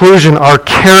 in conclusion, are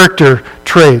character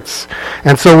traits.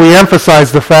 And so we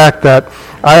emphasize the fact that,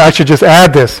 I should just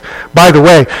add this, by the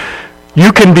way,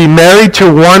 you can be married to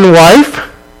one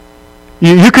wife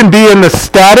You can be in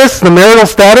the marital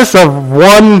status of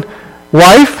one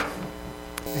wife,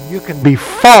 and you can be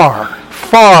far,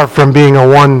 far from being a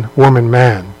one-woman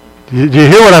man. Do you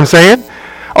hear what I'm saying?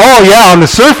 Oh, yeah, on the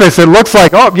surface it looks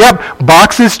like, oh, yep,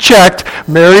 boxes checked,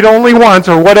 married only once,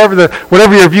 or whatever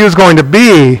your view is going to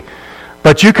be.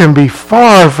 But you can be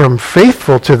far from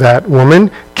faithful to that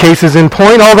woman. Cases in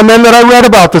point, all the men that I read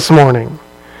about this morning.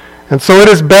 And so it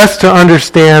is best to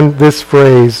understand this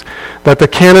phrase, that the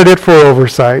candidate for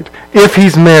oversight, if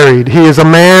he's married, he is a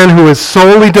man who is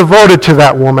solely devoted to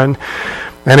that woman.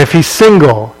 And if he's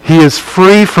single, he is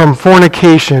free from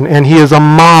fornication, and he is a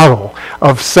model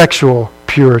of sexual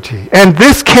purity. And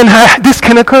this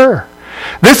can occur.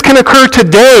 This can occur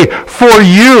today for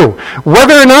you.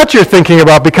 Whether or not you're thinking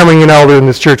about becoming an elder in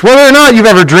this church, whether or not you've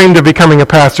ever dreamed of becoming a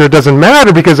pastor, it doesn't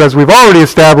matter, because as we've already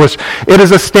established, it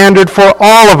is a standard for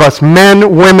all of us,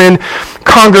 men, women,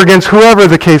 congregants, whoever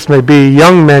the case may be,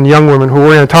 young men, young women, who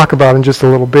we're going to talk about in just a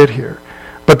little bit here.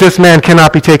 But this man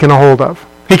cannot be taken a hold of.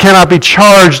 He cannot be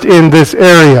charged in this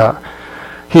area.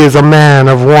 He is a man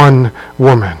of one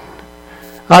woman.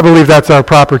 I believe that's our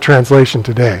proper translation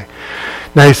today.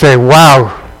 Now you say,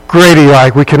 wow, great,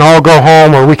 Eli, we can all go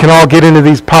home, or we can all get into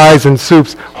these pies and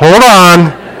soups. Hold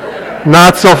on,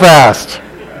 not so fast.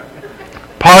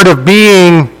 Part of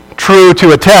being true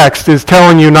to a text is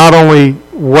telling you not only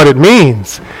what it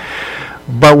means,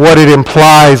 but what it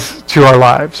implies to our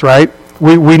lives, right?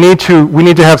 We need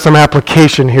to have some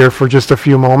application here for just a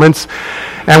few moments.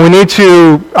 And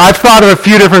I've thought of a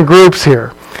few different groups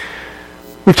here.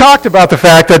 We've talked about the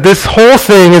fact that this whole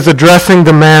thing is addressing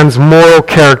the man's moral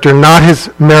character, not his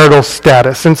marital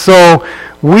status. And so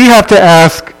we have to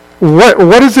ask, what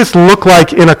does this look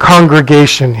like in a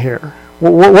congregation here?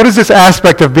 What does this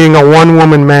aspect of being a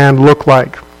one-woman man look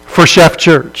like for Chef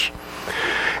Church?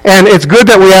 And it's good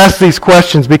that we ask these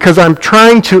questions, because I'm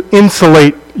trying to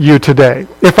insulate you today.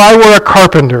 If I were a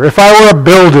carpenter, if I were a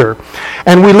builder,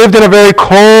 and we lived in a very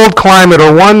cold climate,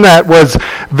 or one that was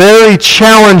very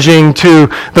challenging to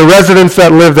the residents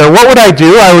that live there, what would I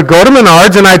do? I would go to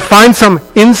Menards and I'd find some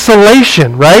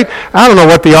insulation, right? I don't know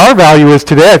what the R value is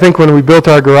today. I think when we built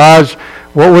our garage,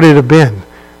 what would it have been?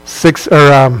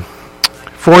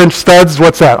 4-inch studs,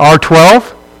 what's that?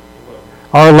 R12?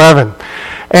 R11.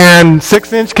 And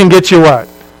 6-inch can get you what?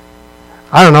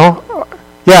 I don't know.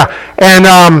 Yeah. And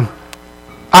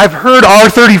I've heard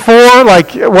R34,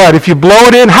 like what? If you blow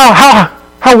it in, how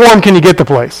warm can you get the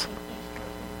place?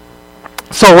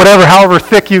 So however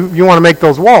thick you want to make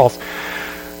those walls.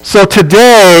 So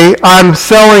today I'm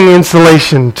selling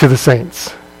insulation to the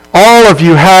saints. All of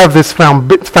you have this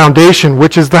foundation,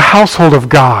 which is the household of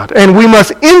God. And we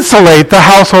must insulate the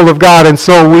household of God, and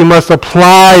so we must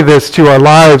apply this to our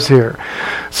lives here.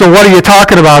 So what are you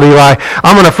talking about, Eli?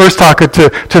 I'm going to first talk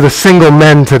to the single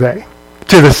men today.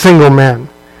 To the single men.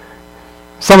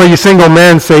 Some of you single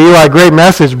men say, Eli, great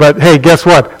message, but hey, guess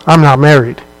what? I'm not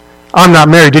married. I'm not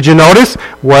married. Did you notice?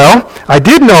 Well, I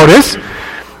did notice,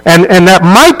 and that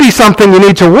might be something you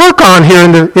need to work on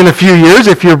here in a few years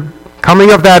if you're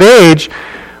coming of that age.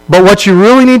 But what you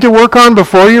really need to work on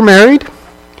before you're married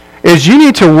is you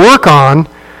need to work on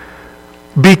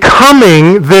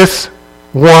becoming this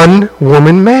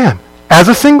one-woman man as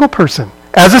a single person,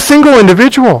 as a single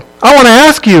individual. I want to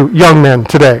ask you, young men,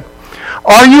 today,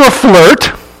 are you a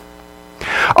flirt?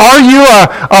 Are you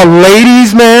a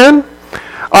ladies' man?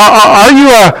 Are you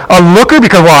a looker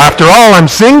because, well, after all, I'm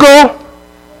single?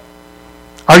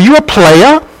 Are you a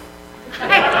playa?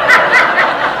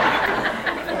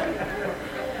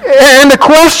 And the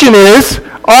question is,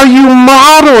 are you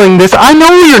modeling this? I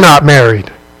know you're not married,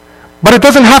 but it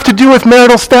doesn't have to do with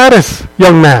marital status,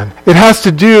 young man. It has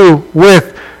to do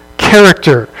with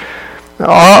character.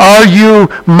 Are you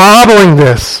modeling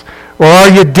this? Or are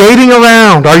you dating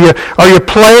around? Are you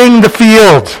playing the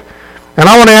field? And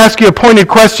I want to ask you a pointed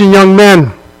question, young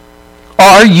men.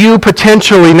 Are you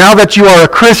potentially, now that you are a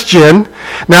Christian,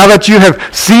 now that you have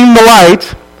seen the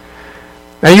light,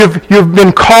 and you've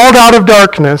been called out of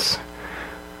darkness,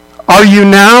 are you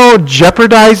now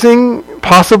jeopardizing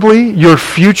possibly your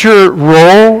future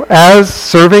role as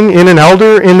serving in an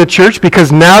elder in the church?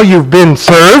 Because now you've been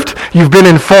served, you've been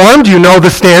informed, you know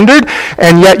the standard,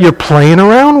 and yet you're playing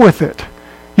around with it.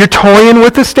 You're toying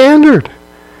with the standard.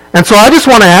 And so I just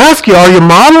want to ask you, are you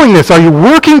modeling this? Are you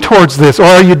working towards this? Or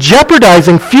are you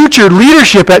jeopardizing future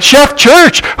leadership at Chef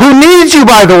Church, who needs you,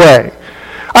 by the way?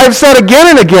 I've said again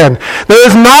and again, there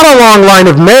is not a long line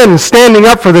of men standing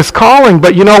up for this calling,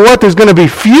 but you know what? There's going to be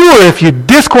fewer if you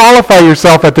disqualify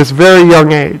yourself at this very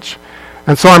young age.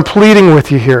 And so I'm pleading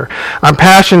with you here. I'm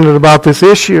passionate about this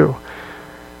issue.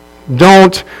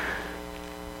 Don't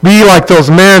Be like those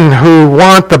men who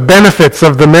want the benefits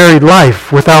of the married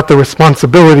life without the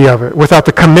responsibility of it, without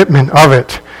the commitment of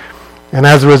it. And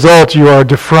as a result, you are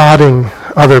defrauding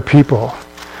other people.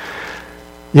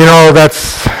 You know,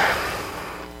 that's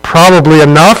probably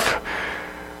enough,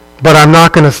 but I'm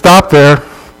not going to stop there.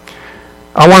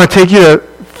 I want to take you to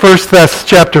 1 Thess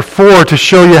chapter 4 to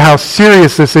show you how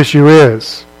serious this issue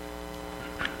is.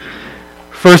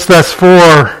 1 Thess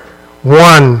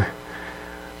 4:1.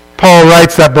 Paul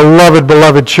writes that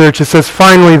beloved church. It says,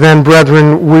 "Finally then,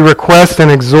 brethren, we request and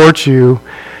exhort you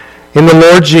in the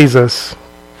Lord Jesus,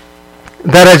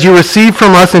 that as you receive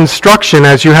from us instruction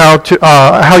as you how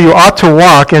you ought to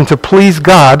walk and to please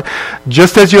God,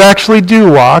 just as you actually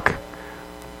do walk."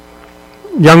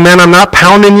 Young men, I'm not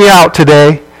pounding you out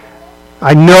today.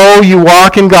 I know you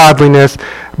walk in godliness,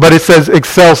 but it says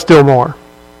excel still more.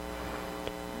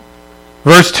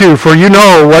 Verse 2, "For you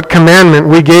know what commandment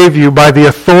we gave you by the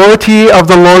authority of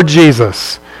the Lord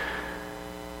Jesus.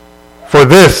 For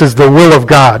this is the will of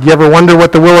God." You ever wonder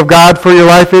what the will of God for your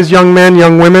life is, young men,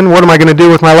 young women? What am I going to do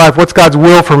with my life? What's God's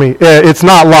will for me? It's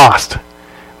not lost.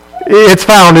 It's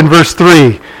found in verse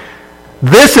 3.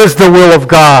 This is the will of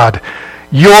God,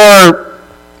 your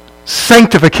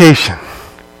sanctification,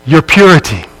 your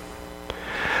purity.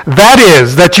 That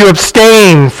is, that you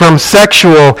abstain from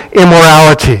sexual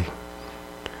immorality,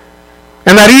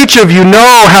 and that each of you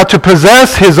know how to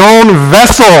possess his own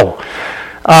vessel.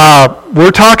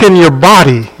 We're talking your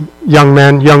body, young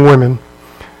men, young women.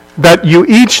 That you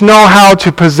each know how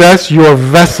to possess your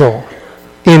vessel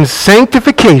in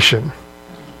sanctification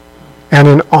and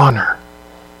in honor.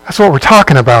 That's what we're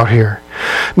talking about here.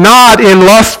 Not in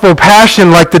lustful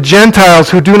passion like the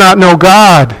Gentiles who do not know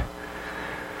God.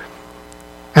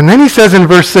 And then he says in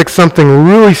verse 6 something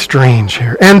really strange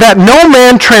here. "And that no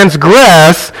man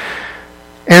transgress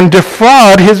and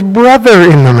defraud his brother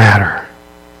in the matter.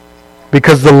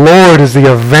 Because the Lord is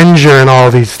the avenger in all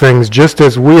these things, just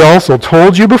as we also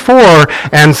told you before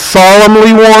and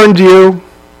solemnly warned you."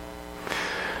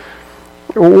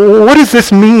 What does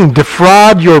this mean,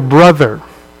 defraud your brother?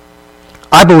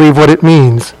 I believe what it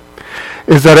means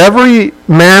is that every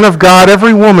man of God,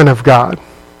 every woman of God,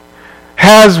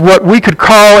 has what we could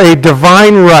call a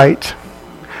divine right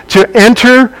to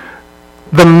enter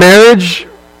the marriage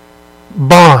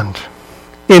bond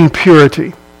in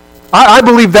purity. I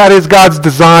believe that is God's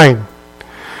design.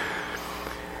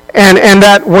 And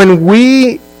that when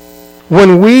we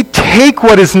take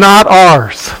what is not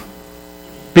ours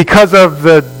because of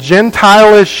the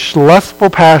Gentilish lustful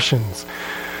passions,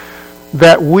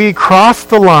 that we cross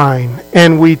the line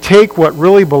and we take what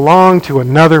really belonged to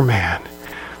another man.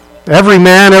 Every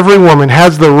man, every woman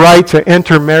has the right to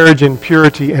enter marriage in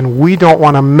purity, and we don't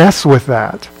want to mess with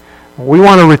that. We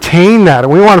want to retain that,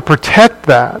 and we want to protect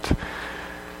that.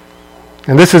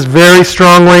 And this is very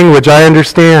strong language, I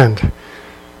understand.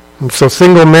 And so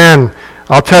single men,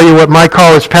 I'll tell you what my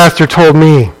college pastor told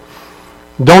me.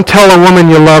 Don't tell a woman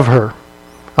you love her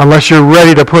unless you're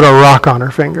ready to put a rock on her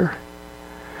finger.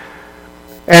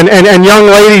 And young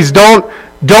ladies,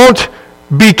 don't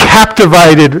be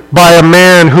captivated by a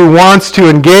man who wants to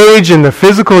engage in the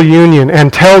physical union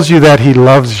and tells you that he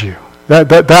loves you.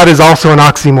 That is also an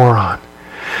oxymoron.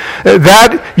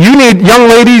 Young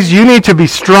ladies, you need to be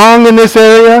strong in this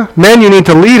area. Men, you need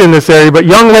to lead in this area. But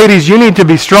young ladies, you need to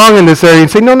be strong in this area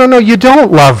and say, no, you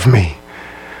don't love me.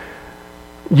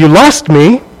 You lust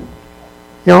me.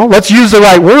 Let's use the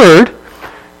right word.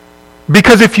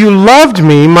 Because if you loved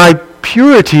me, my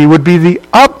purity would be the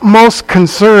utmost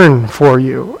concern for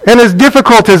you. And as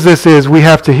difficult as this is, we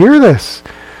have to hear this.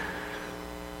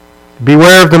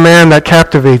 Beware of the man that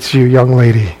captivates you, young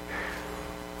lady.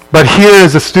 But here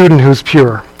is a student who's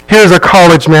pure. Here's a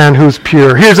college man who's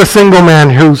pure. Here's a single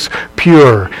man who's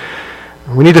pure.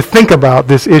 We need to think about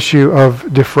this issue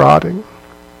of defrauding.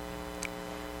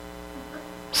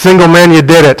 Single men, you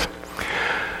did it.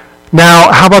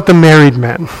 Now, how about the married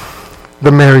men?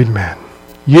 The married men.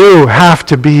 You have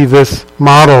to be this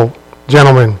model,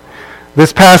 gentlemen.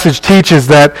 This passage teaches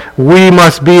that we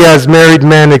must be, as married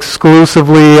men,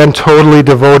 exclusively and totally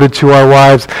devoted to our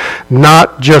wives,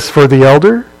 not just for the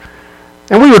elder.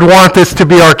 And we would want this to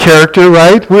be our character,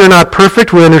 right? We're not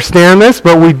perfect, we understand this,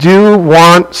 but we do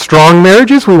want strong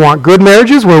marriages. We want good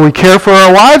marriages where we care for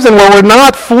our wives and where we're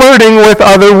not flirting with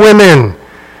other women.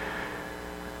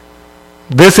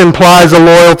 This implies a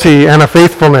loyalty and a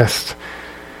faithfulness.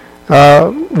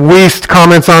 Wiest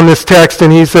comments on this text,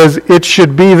 and he says, it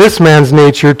should be this man's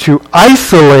nature to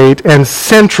isolate and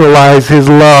centralize his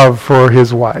love for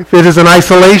his wife. It is an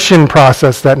isolation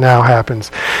process that now happens.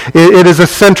 It is a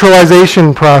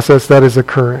centralization process that is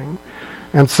occurring.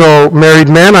 And so, married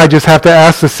men, I just have to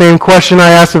ask the same question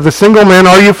I asked of the single men.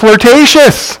 Are you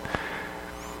flirtatious?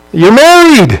 You're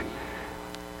married.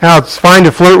 Now, it's fine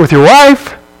to flirt with your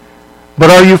wife, but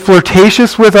are you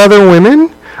flirtatious with other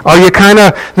women? Are you kind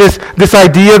of this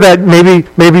idea that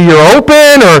maybe you're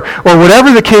open or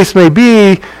whatever the case may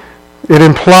be, it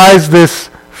implies this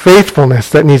faithfulness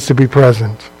that needs to be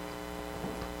present.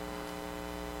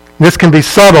 This can be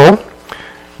subtle.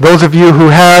 Those of you who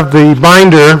have the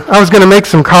binder, I was going to make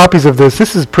some copies of this.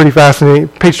 This is pretty fascinating.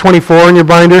 Page 24 in your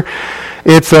binder.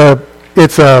 It's a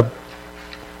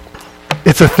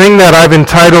thing that I've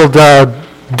entitled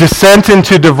Descent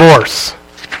into Divorce.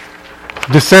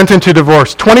 Descent into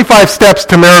Divorce. 25 steps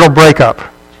to marital breakup.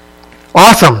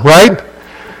 Awesome, right?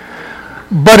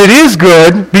 But it is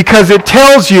good because it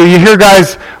tells you hear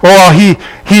guys, oh,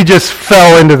 he just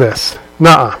fell into this.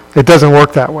 Nuh-uh. It doesn't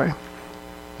work that way.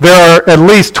 There are at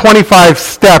least 25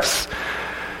 steps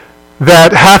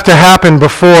that have to happen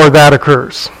before that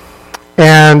occurs.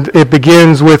 And it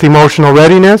begins with emotional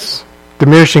readiness,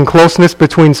 diminishing closeness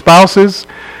between spouses,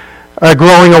 a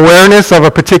growing awareness of a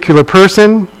particular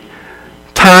person,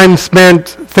 time spent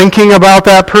thinking about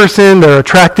that person, their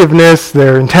attractiveness,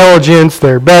 their intelligence,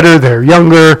 they're better, they're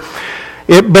younger.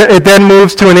 It then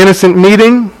moves to an innocent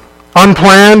meeting,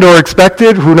 unplanned or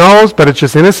expected, who knows, but it's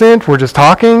just innocent, we're just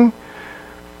talking.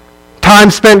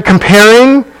 Time spent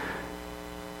comparing.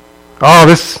 Oh,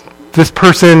 this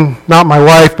person, not my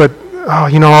wife, but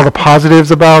all the positives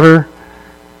about her.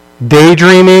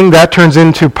 Daydreaming, that turns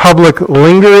into public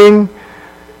lingering.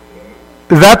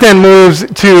 That then moves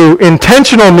to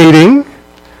intentional meeting,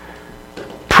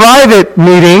 private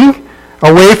meeting,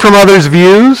 away from others'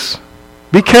 views.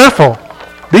 Be careful.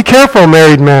 Be careful,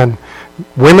 married men.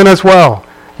 Women as well.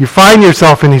 You find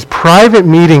yourself in these private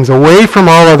meetings away from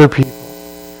all other people.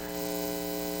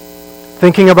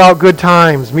 Thinking about good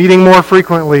times, meeting more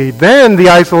frequently. Then the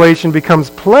isolation becomes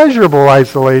pleasurable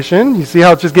isolation. You see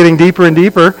how it's just getting deeper and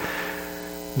deeper.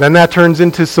 Then that turns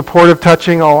into supportive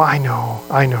touching. Oh, I know.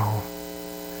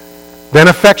 Then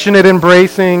affectionate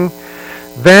embracing.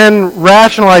 Then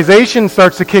rationalization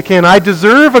starts to kick in. I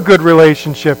deserve a good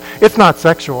relationship. It's not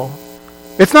sexual.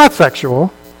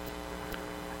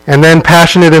 And then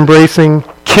passionate embracing.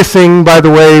 Kissing, by the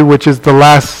way, which is the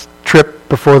last trip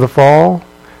before the fall.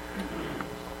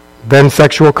 Then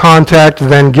sexual contact,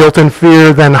 then guilt and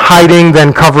fear, then hiding,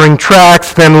 then covering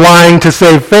tracks, then lying to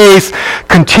save face,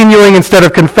 continuing instead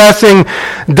of confessing,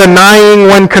 denying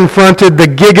when confronted. The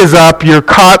gig is up, you're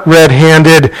caught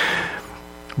red-handed.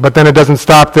 But then it doesn't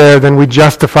stop there. Then we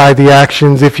justify the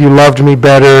actions. If you loved me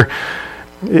better,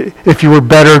 if you were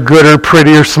better, gooder,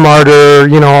 prettier, smarter,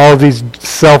 all these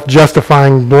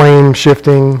self-justifying,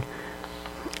 blame-shifting.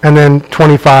 And then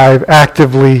 25,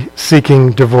 actively seeking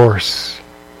divorce.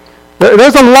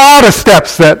 There's a lot of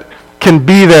steps that can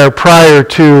be there prior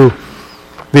to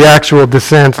the actual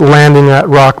descent, landing at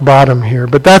rock bottom here.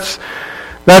 But that's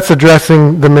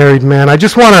addressing the married man. I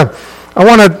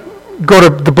want to go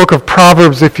to the book of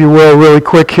Proverbs, if you will, really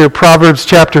quick here. Proverbs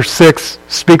chapter 6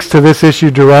 speaks to this issue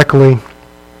directly.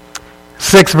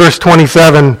 6 verse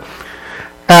 27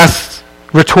 asks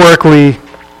rhetorically,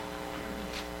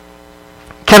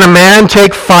 can a man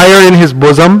take fire in his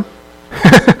bosom?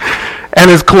 And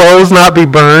his clothes not be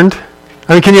burned?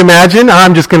 I mean, can you imagine?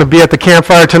 I'm just going to be at the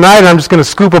campfire tonight, and I'm just going to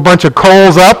scoop a bunch of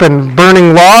coals up and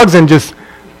burning logs and just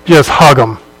hug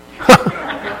them.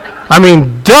 I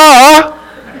mean, duh!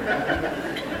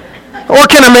 Or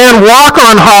can a man walk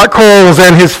on hot coals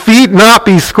and his feet not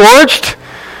be scorched?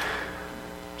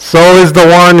 So is the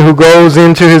one who goes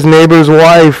into his neighbor's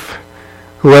wife.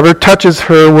 Whoever touches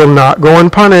her will not go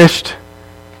unpunished.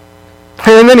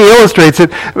 And then he illustrates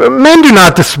it. Men do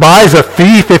not despise a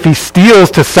thief if he steals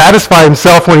to satisfy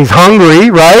himself when he's hungry,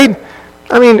 right?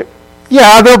 I mean,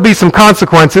 yeah, there'll be some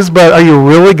consequences, but are you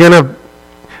really going to...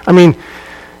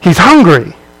 he's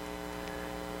hungry.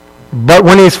 But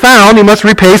when he's found, he must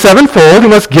repay sevenfold. He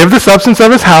must give the substance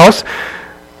of his house.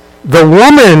 The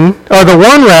one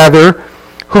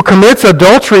who commits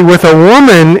adultery with a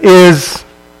woman is...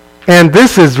 And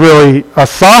this is really a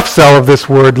soft sell of this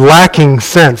word, lacking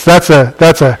sense. That's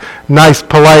a nice,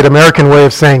 polite American way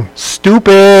of saying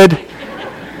stupid.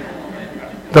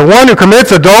 The one who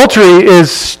commits adultery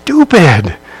is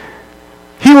stupid.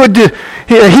 He who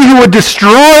would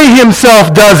destroy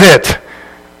himself does it.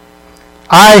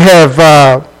 I have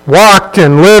walked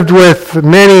and lived with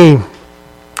many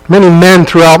men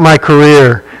throughout my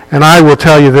career, and I will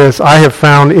tell you this, I have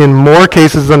found in more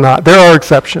cases than not, there are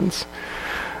exceptions,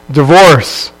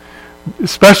 divorce,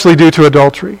 especially due to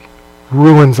adultery,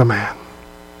 ruins a man.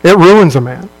 It ruins a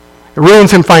man. It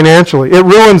ruins him financially. It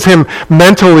ruins him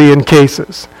mentally in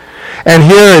cases. And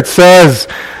here it says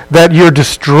that you're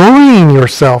destroying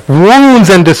yourself. Wounds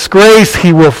and disgrace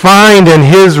he will find in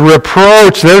his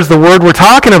reproach. There's the word we're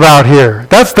talking about here.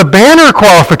 That's the banner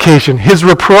qualification. His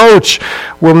reproach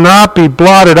will not be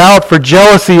blotted out, for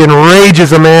jealousy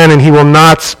enrages a man, and he will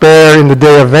not spare in the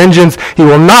day of vengeance. He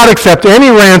will not accept any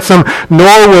ransom,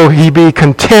 nor will he be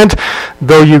content,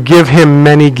 though you give him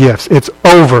many gifts. It's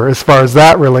over as far as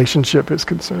that relationship is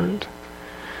concerned.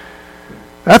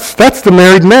 That's the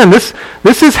married men. This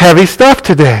is heavy stuff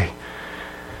today.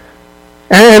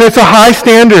 And it's a high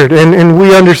standard, and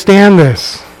we understand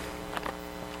this.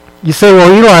 You say,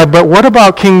 well, Eli, but what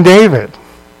about King David?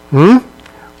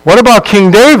 What about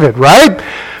King David, right?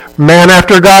 Man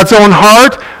after God's own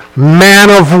heart,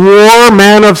 man of war,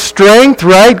 man of strength,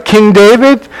 right? King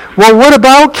David. Well, what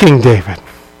about King David?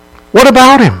 What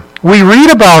about him? We read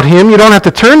about him. You don't have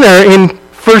to turn there in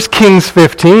 1 Kings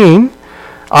 15.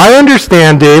 I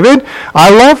understand David. I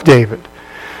love David.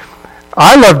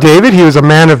 I love David. He was a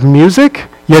man of music,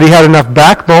 yet he had enough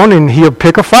backbone, and he'll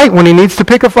pick a fight when he needs to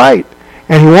pick a fight.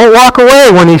 And he won't walk away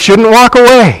when he shouldn't walk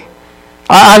away.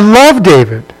 I love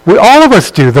David. All of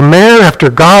us do. The man after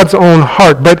God's own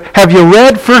heart. But have you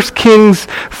read 1 Kings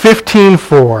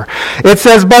 15:4? It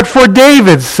says, but for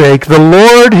David's sake, the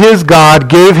Lord his God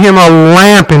gave him a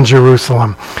lamp in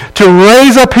Jerusalem, to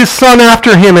raise up his son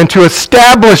after him and to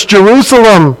establish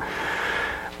Jerusalem.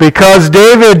 Because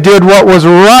David did what was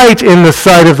right in the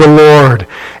sight of the Lord,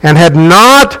 and had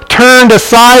not turned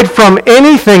aside from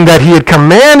anything that he had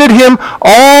commanded him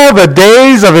all the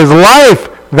days of his life.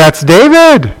 That's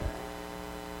David.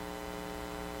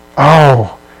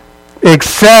 Oh,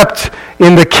 except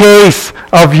in the case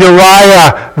of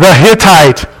Uriah the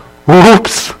Hittite.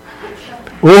 Oops.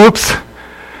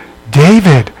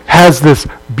 David has this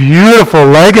beautiful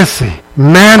legacy.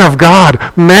 Man of God,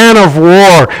 man of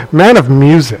war, man of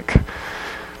music.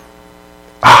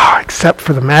 Except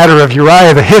for the matter of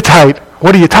Uriah the Hittite.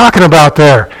 What are you talking about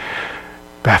there?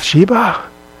 Bathsheba.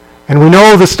 And we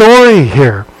know the story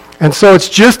here. And so it's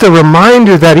just a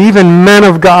reminder that even men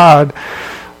of God,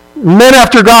 men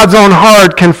after God's own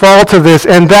heart, can fall to this,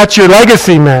 and that's your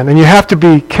legacy, men, and you have to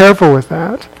be careful with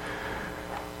that.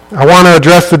 I want to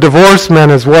address the divorced men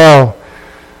as well.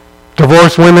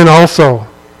 Divorced women also.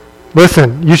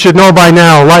 Listen, you should know by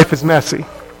now, life is messy.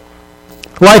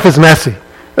 Life is messy.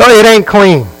 It ain't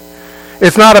clean.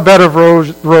 It's not a bed of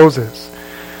roses.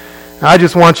 I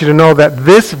just want you to know that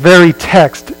this very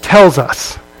text tells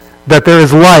us that there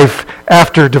is life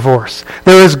after divorce.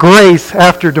 There is grace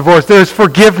after divorce. There is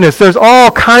forgiveness. There's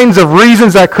all kinds of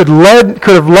reasons that could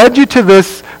have led you to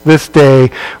this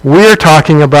day. We're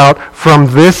talking about from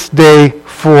this day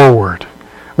forward.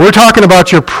 We're talking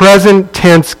about your present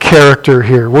tense character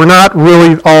here. We're not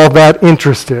really all that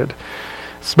interested,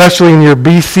 especially in your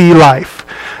BC life.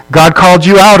 God called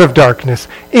you out of darkness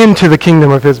into the kingdom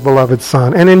of his beloved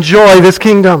Son, and enjoy this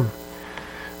kingdom.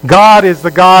 God is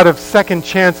the God of second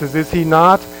chances, is he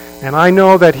not? And I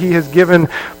know that he has given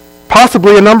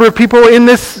possibly a number of people in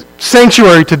this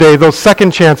sanctuary today those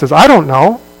second chances. I don't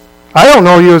know. I don't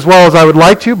know you as well as I would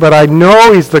like to, but I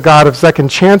know he's the God of second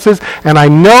chances, and I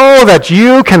know that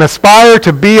you can aspire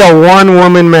to be a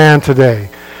one-woman man today,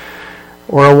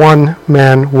 or a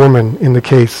one-man woman in the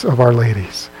case of our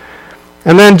ladies.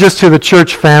 And then just to the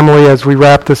church family as we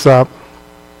wrap this up,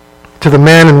 to the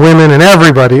men and women and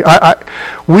everybody,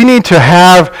 we need to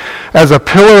have as a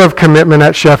pillar of commitment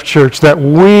at Chef Church that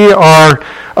we are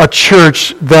a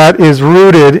church that is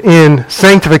rooted in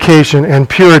sanctification and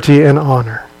purity and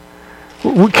honor.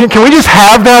 Can we just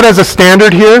have that as a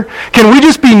standard here? Can we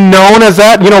just be known as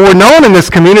that? You know, we're known in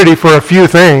this community for a few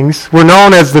things. We're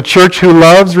known as the church who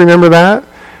loves. Remember that?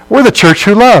 We're the church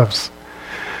who loves.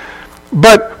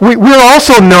 But we're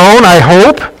also known, I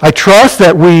hope, I trust,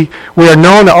 that we are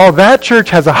known that, that church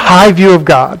has a high view of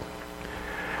God.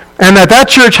 And that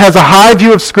church has a high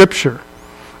view of Scripture.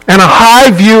 And a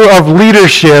high view of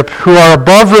leadership who are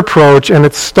above reproach. And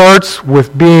it starts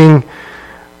with being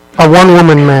a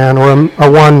one-woman man or a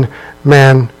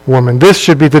one-man woman. This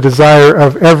should be the desire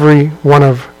of every one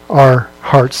of our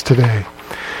hearts today.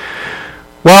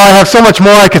 Well, I have so much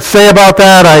more I could say about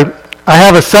that. I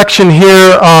have a section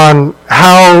here on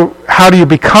how do you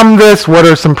become this? What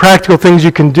are some practical things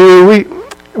you can do?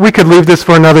 We could leave this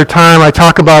for another time. I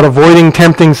talk about avoiding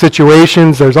tempting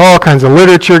situations. There's all kinds of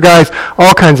literature, guys,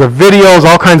 all kinds of videos,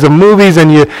 all kinds of movies,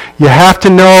 and you have to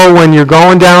know when you're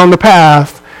going down the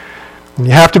path. And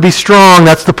you have to be strong.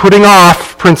 That's the putting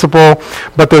off principle.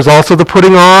 But there's also the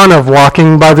putting on of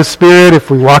walking by the Spirit. If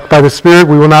we walk by the Spirit,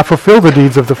 we will not fulfill the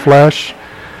deeds of the flesh.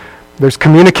 There's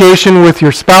communication with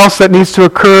your spouse that needs to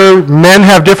occur. Men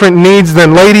have different needs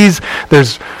than ladies.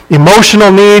 There's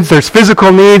emotional needs. There's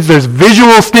physical needs. There's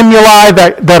visual stimuli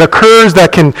that occurs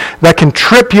that can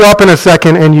trip you up in a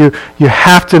second, and you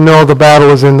have to know the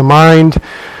battle is in the mind.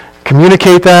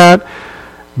 Communicate that.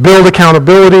 Build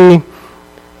accountability.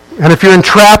 And if you're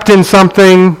entrapped in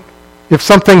something, if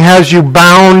something has you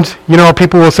bound,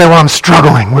 people will say, well, I'm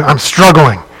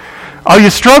struggling. Are you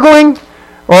struggling,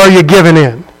 or are you giving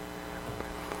in?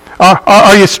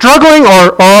 Are you struggling,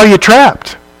 or are you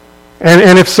trapped?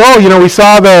 And if so, we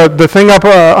saw the thing up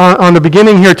on the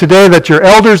beginning here today that your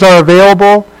elders are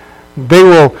available. They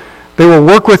will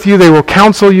work with you. They will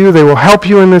counsel you. They will help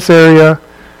you in this area.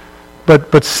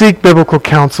 But seek biblical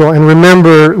counsel. And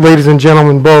remember, ladies and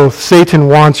gentlemen both, Satan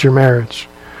wants your marriage.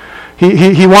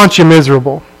 He wants you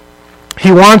miserable.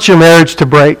 He wants your marriage to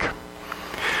break.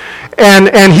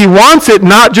 And he wants it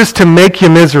not just to make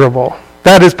you miserable.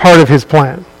 That is part of his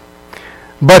plan.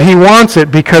 But he wants it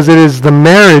because it is the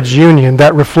marriage union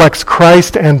that reflects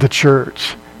Christ and the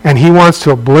church. And he wants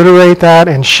to obliterate that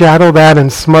and shadow that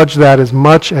and smudge that as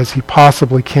much as he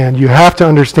possibly can. You have to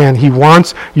understand he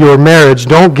wants your marriage.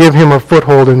 Don't give him a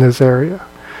foothold in this area.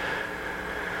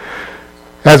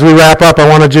 As we wrap up, I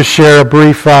want to just share a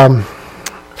brief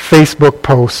Facebook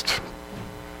post.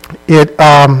 It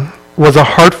was a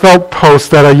heartfelt post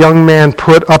that a young man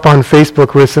put up on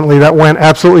Facebook recently that went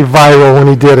absolutely viral when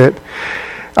he did it.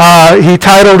 He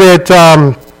titled it,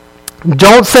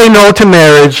 "Don't say no to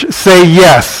marriage, say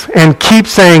yes, and keep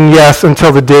saying yes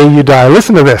until the day you die."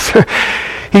 Listen to this.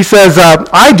 He says,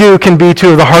 "I do can be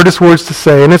two of the hardest words to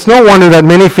say, and it's no wonder that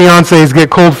many fiancés get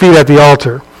cold feet at the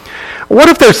altar. What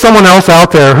if there's someone else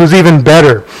out there who's even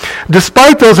better?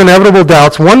 Despite those inevitable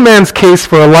doubts, one man's case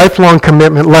for a lifelong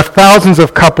commitment left thousands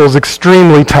of couples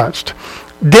extremely touched.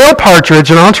 Dale Partridge,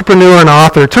 an entrepreneur and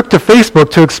author, took to Facebook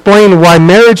to explain why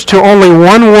marriage to only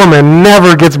one woman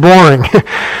never gets boring.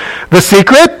 The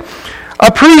secret?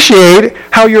 Appreciate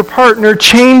how your partner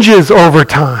changes over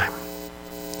time."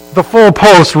 The full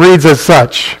post reads as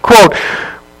such, quote,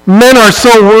 "Men are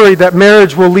so worried that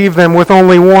marriage will leave them with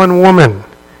only one woman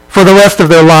for the rest of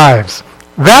their lives.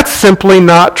 That's simply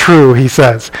not true," he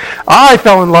says. "I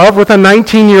fell in love with a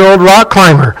 19-year-old rock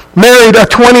climber, married a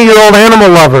 20-year-old animal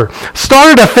lover,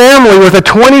 started a family with a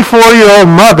 24-year-old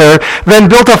mother, then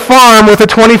built a farm with a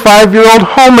 25-year-old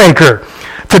homemaker.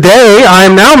 Today, I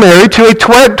am now married to a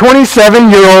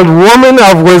 27-year-old woman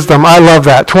of wisdom." I love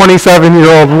that.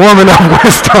 27-year-old woman of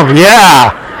wisdom.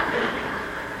 Yeah.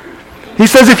 He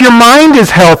says, "If your mind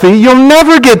is healthy, you'll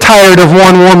never get tired of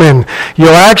one woman.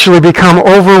 You'll actually become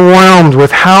overwhelmed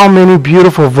with how many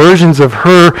beautiful versions of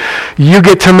her you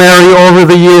get to marry over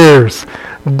the years.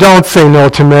 Don't say no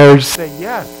to marriage. Say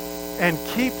yes, and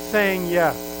keep saying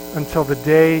yes until the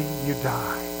day you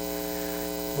die."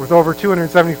 With over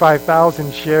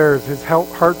 275,000 shares, his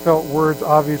heartfelt words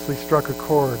obviously struck a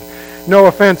chord. No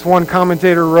offense, one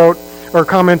commentator wrote,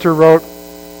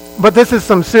 "But this is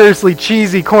some seriously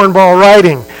cheesy cornball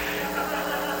writing."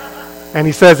 And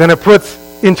he says, "And it puts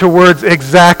into words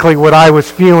exactly what I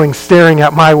was feeling staring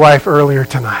at my wife earlier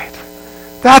tonight."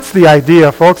 That's the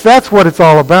idea, folks. That's what it's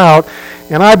all about.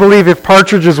 And I believe if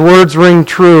Partridge's words ring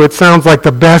true, it sounds like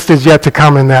the best is yet to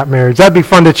come in that marriage. That'd be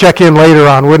fun to check in later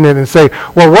on, wouldn't it? And say,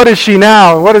 well, what is she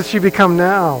now? What has she become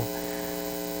now?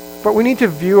 But we need to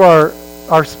view our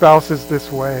spouses this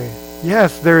way.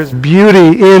 Yes, there is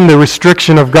beauty in the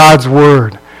restriction of God's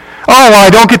word. Oh, well, I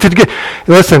don't get to get...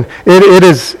 Listen, it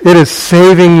is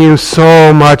saving you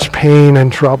so much pain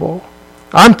and trouble.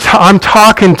 I'm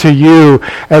talking to you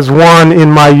as one in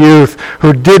my youth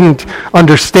who didn't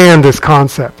understand this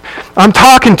concept. I'm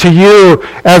talking to you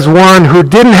as one who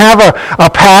didn't have a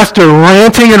pastor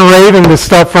ranting and raving this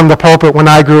stuff from the pulpit when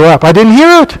I grew up. I didn't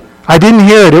hear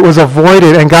it. It was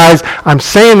avoided. And guys, I'm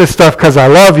saying this stuff because I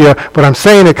love you, but I'm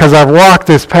saying it because I've walked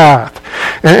this path.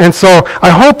 And so I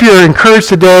hope you're encouraged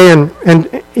today. And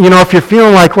if you're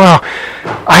feeling like, well,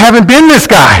 I haven't been this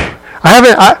guy.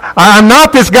 I'm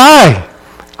not this guy.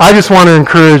 I just want to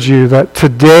encourage you that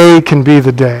today can be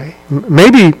the day.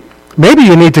 Maybe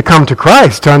you need to come to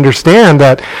Christ to understand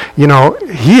that,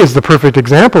 He is the perfect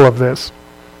example of this.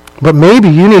 But maybe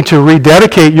you need to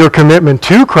rededicate your commitment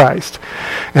to Christ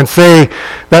and say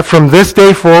that from this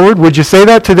day forward, would you say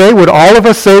that today? Would all of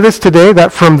us say this today?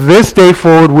 That from this day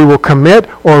forward, we will commit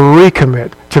or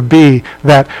recommit to be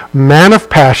that man of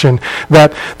passion,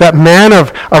 that man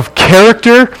of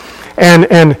character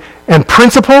and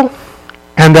principle,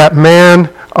 and that man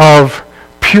of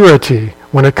purity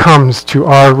when it comes to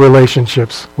our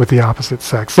relationships with the opposite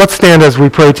sex. Let's stand as we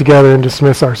pray together and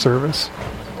dismiss our service.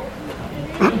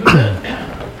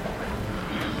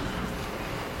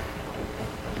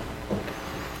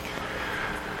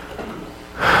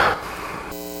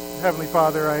 Heavenly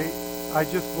Father, I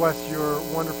just bless your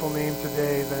wonderful name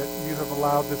today that you have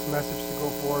allowed this message to go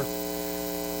forth.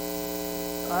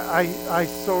 I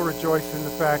so rejoice in the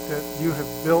fact that you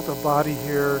have built a body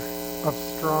here of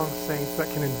strong saints that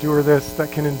can endure this,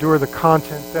 that can endure the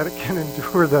content, that it can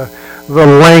endure the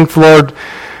length, Lord.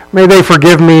 May they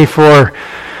forgive me for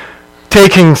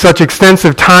taking such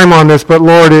extensive time on this, but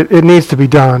Lord, it needs to be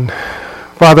done.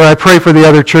 Father, I pray for the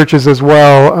other churches as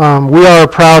well. We are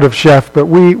proud of Chef, but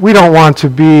we don't want to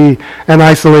be an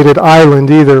isolated island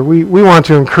either. We want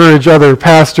to encourage other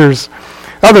pastors,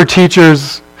 other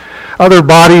teachers, other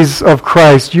bodies of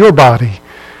Christ, your body,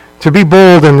 to be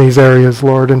bold in these areas,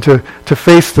 Lord, and to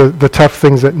face the tough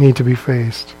things that need to be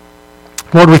faced.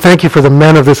 Lord, we thank you for the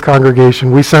men of this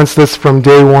congregation. We sense this from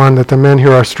day one, that the men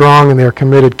here are strong and they are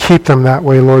committed. Keep them that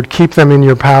way, Lord. Keep them in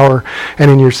your power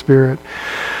and in your spirit.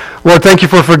 Lord, thank you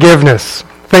for forgiveness.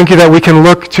 Thank you that we can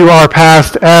look to our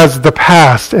past as the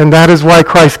past, and that is why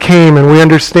Christ came, and we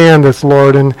understand this,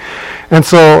 Lord. And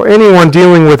so anyone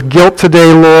dealing with guilt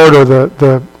today, Lord, or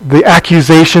the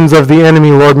accusations of the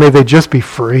enemy, Lord, may they just be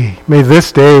free. May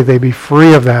this day they be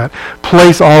free of that.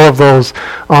 Place all of those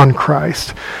on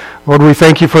Christ. Lord, we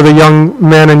thank you for the young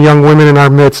men and young women in our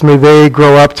midst. May they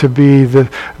grow up to be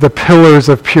the pillars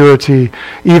of purity,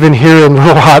 even here in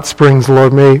Little Hot Springs,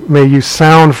 Lord. May you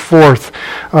sound forth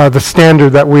the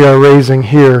standard that we are raising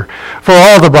here for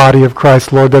all the body of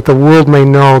Christ, Lord, that the world may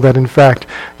know that, in fact,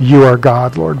 you are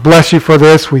God, Lord. Bless you for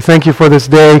this. We thank you for this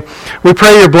day. We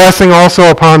pray your blessing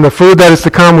also upon the food that is to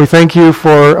come. We thank you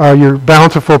for your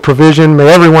bountiful provision.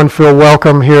 May everyone feel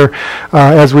welcome here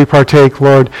as we partake,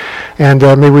 Lord. And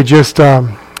may we just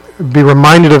be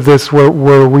reminded of this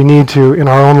where we need to in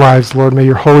our own lives, Lord. May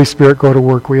your Holy Spirit go to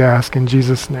work, we ask. In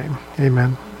Jesus' name,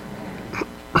 amen.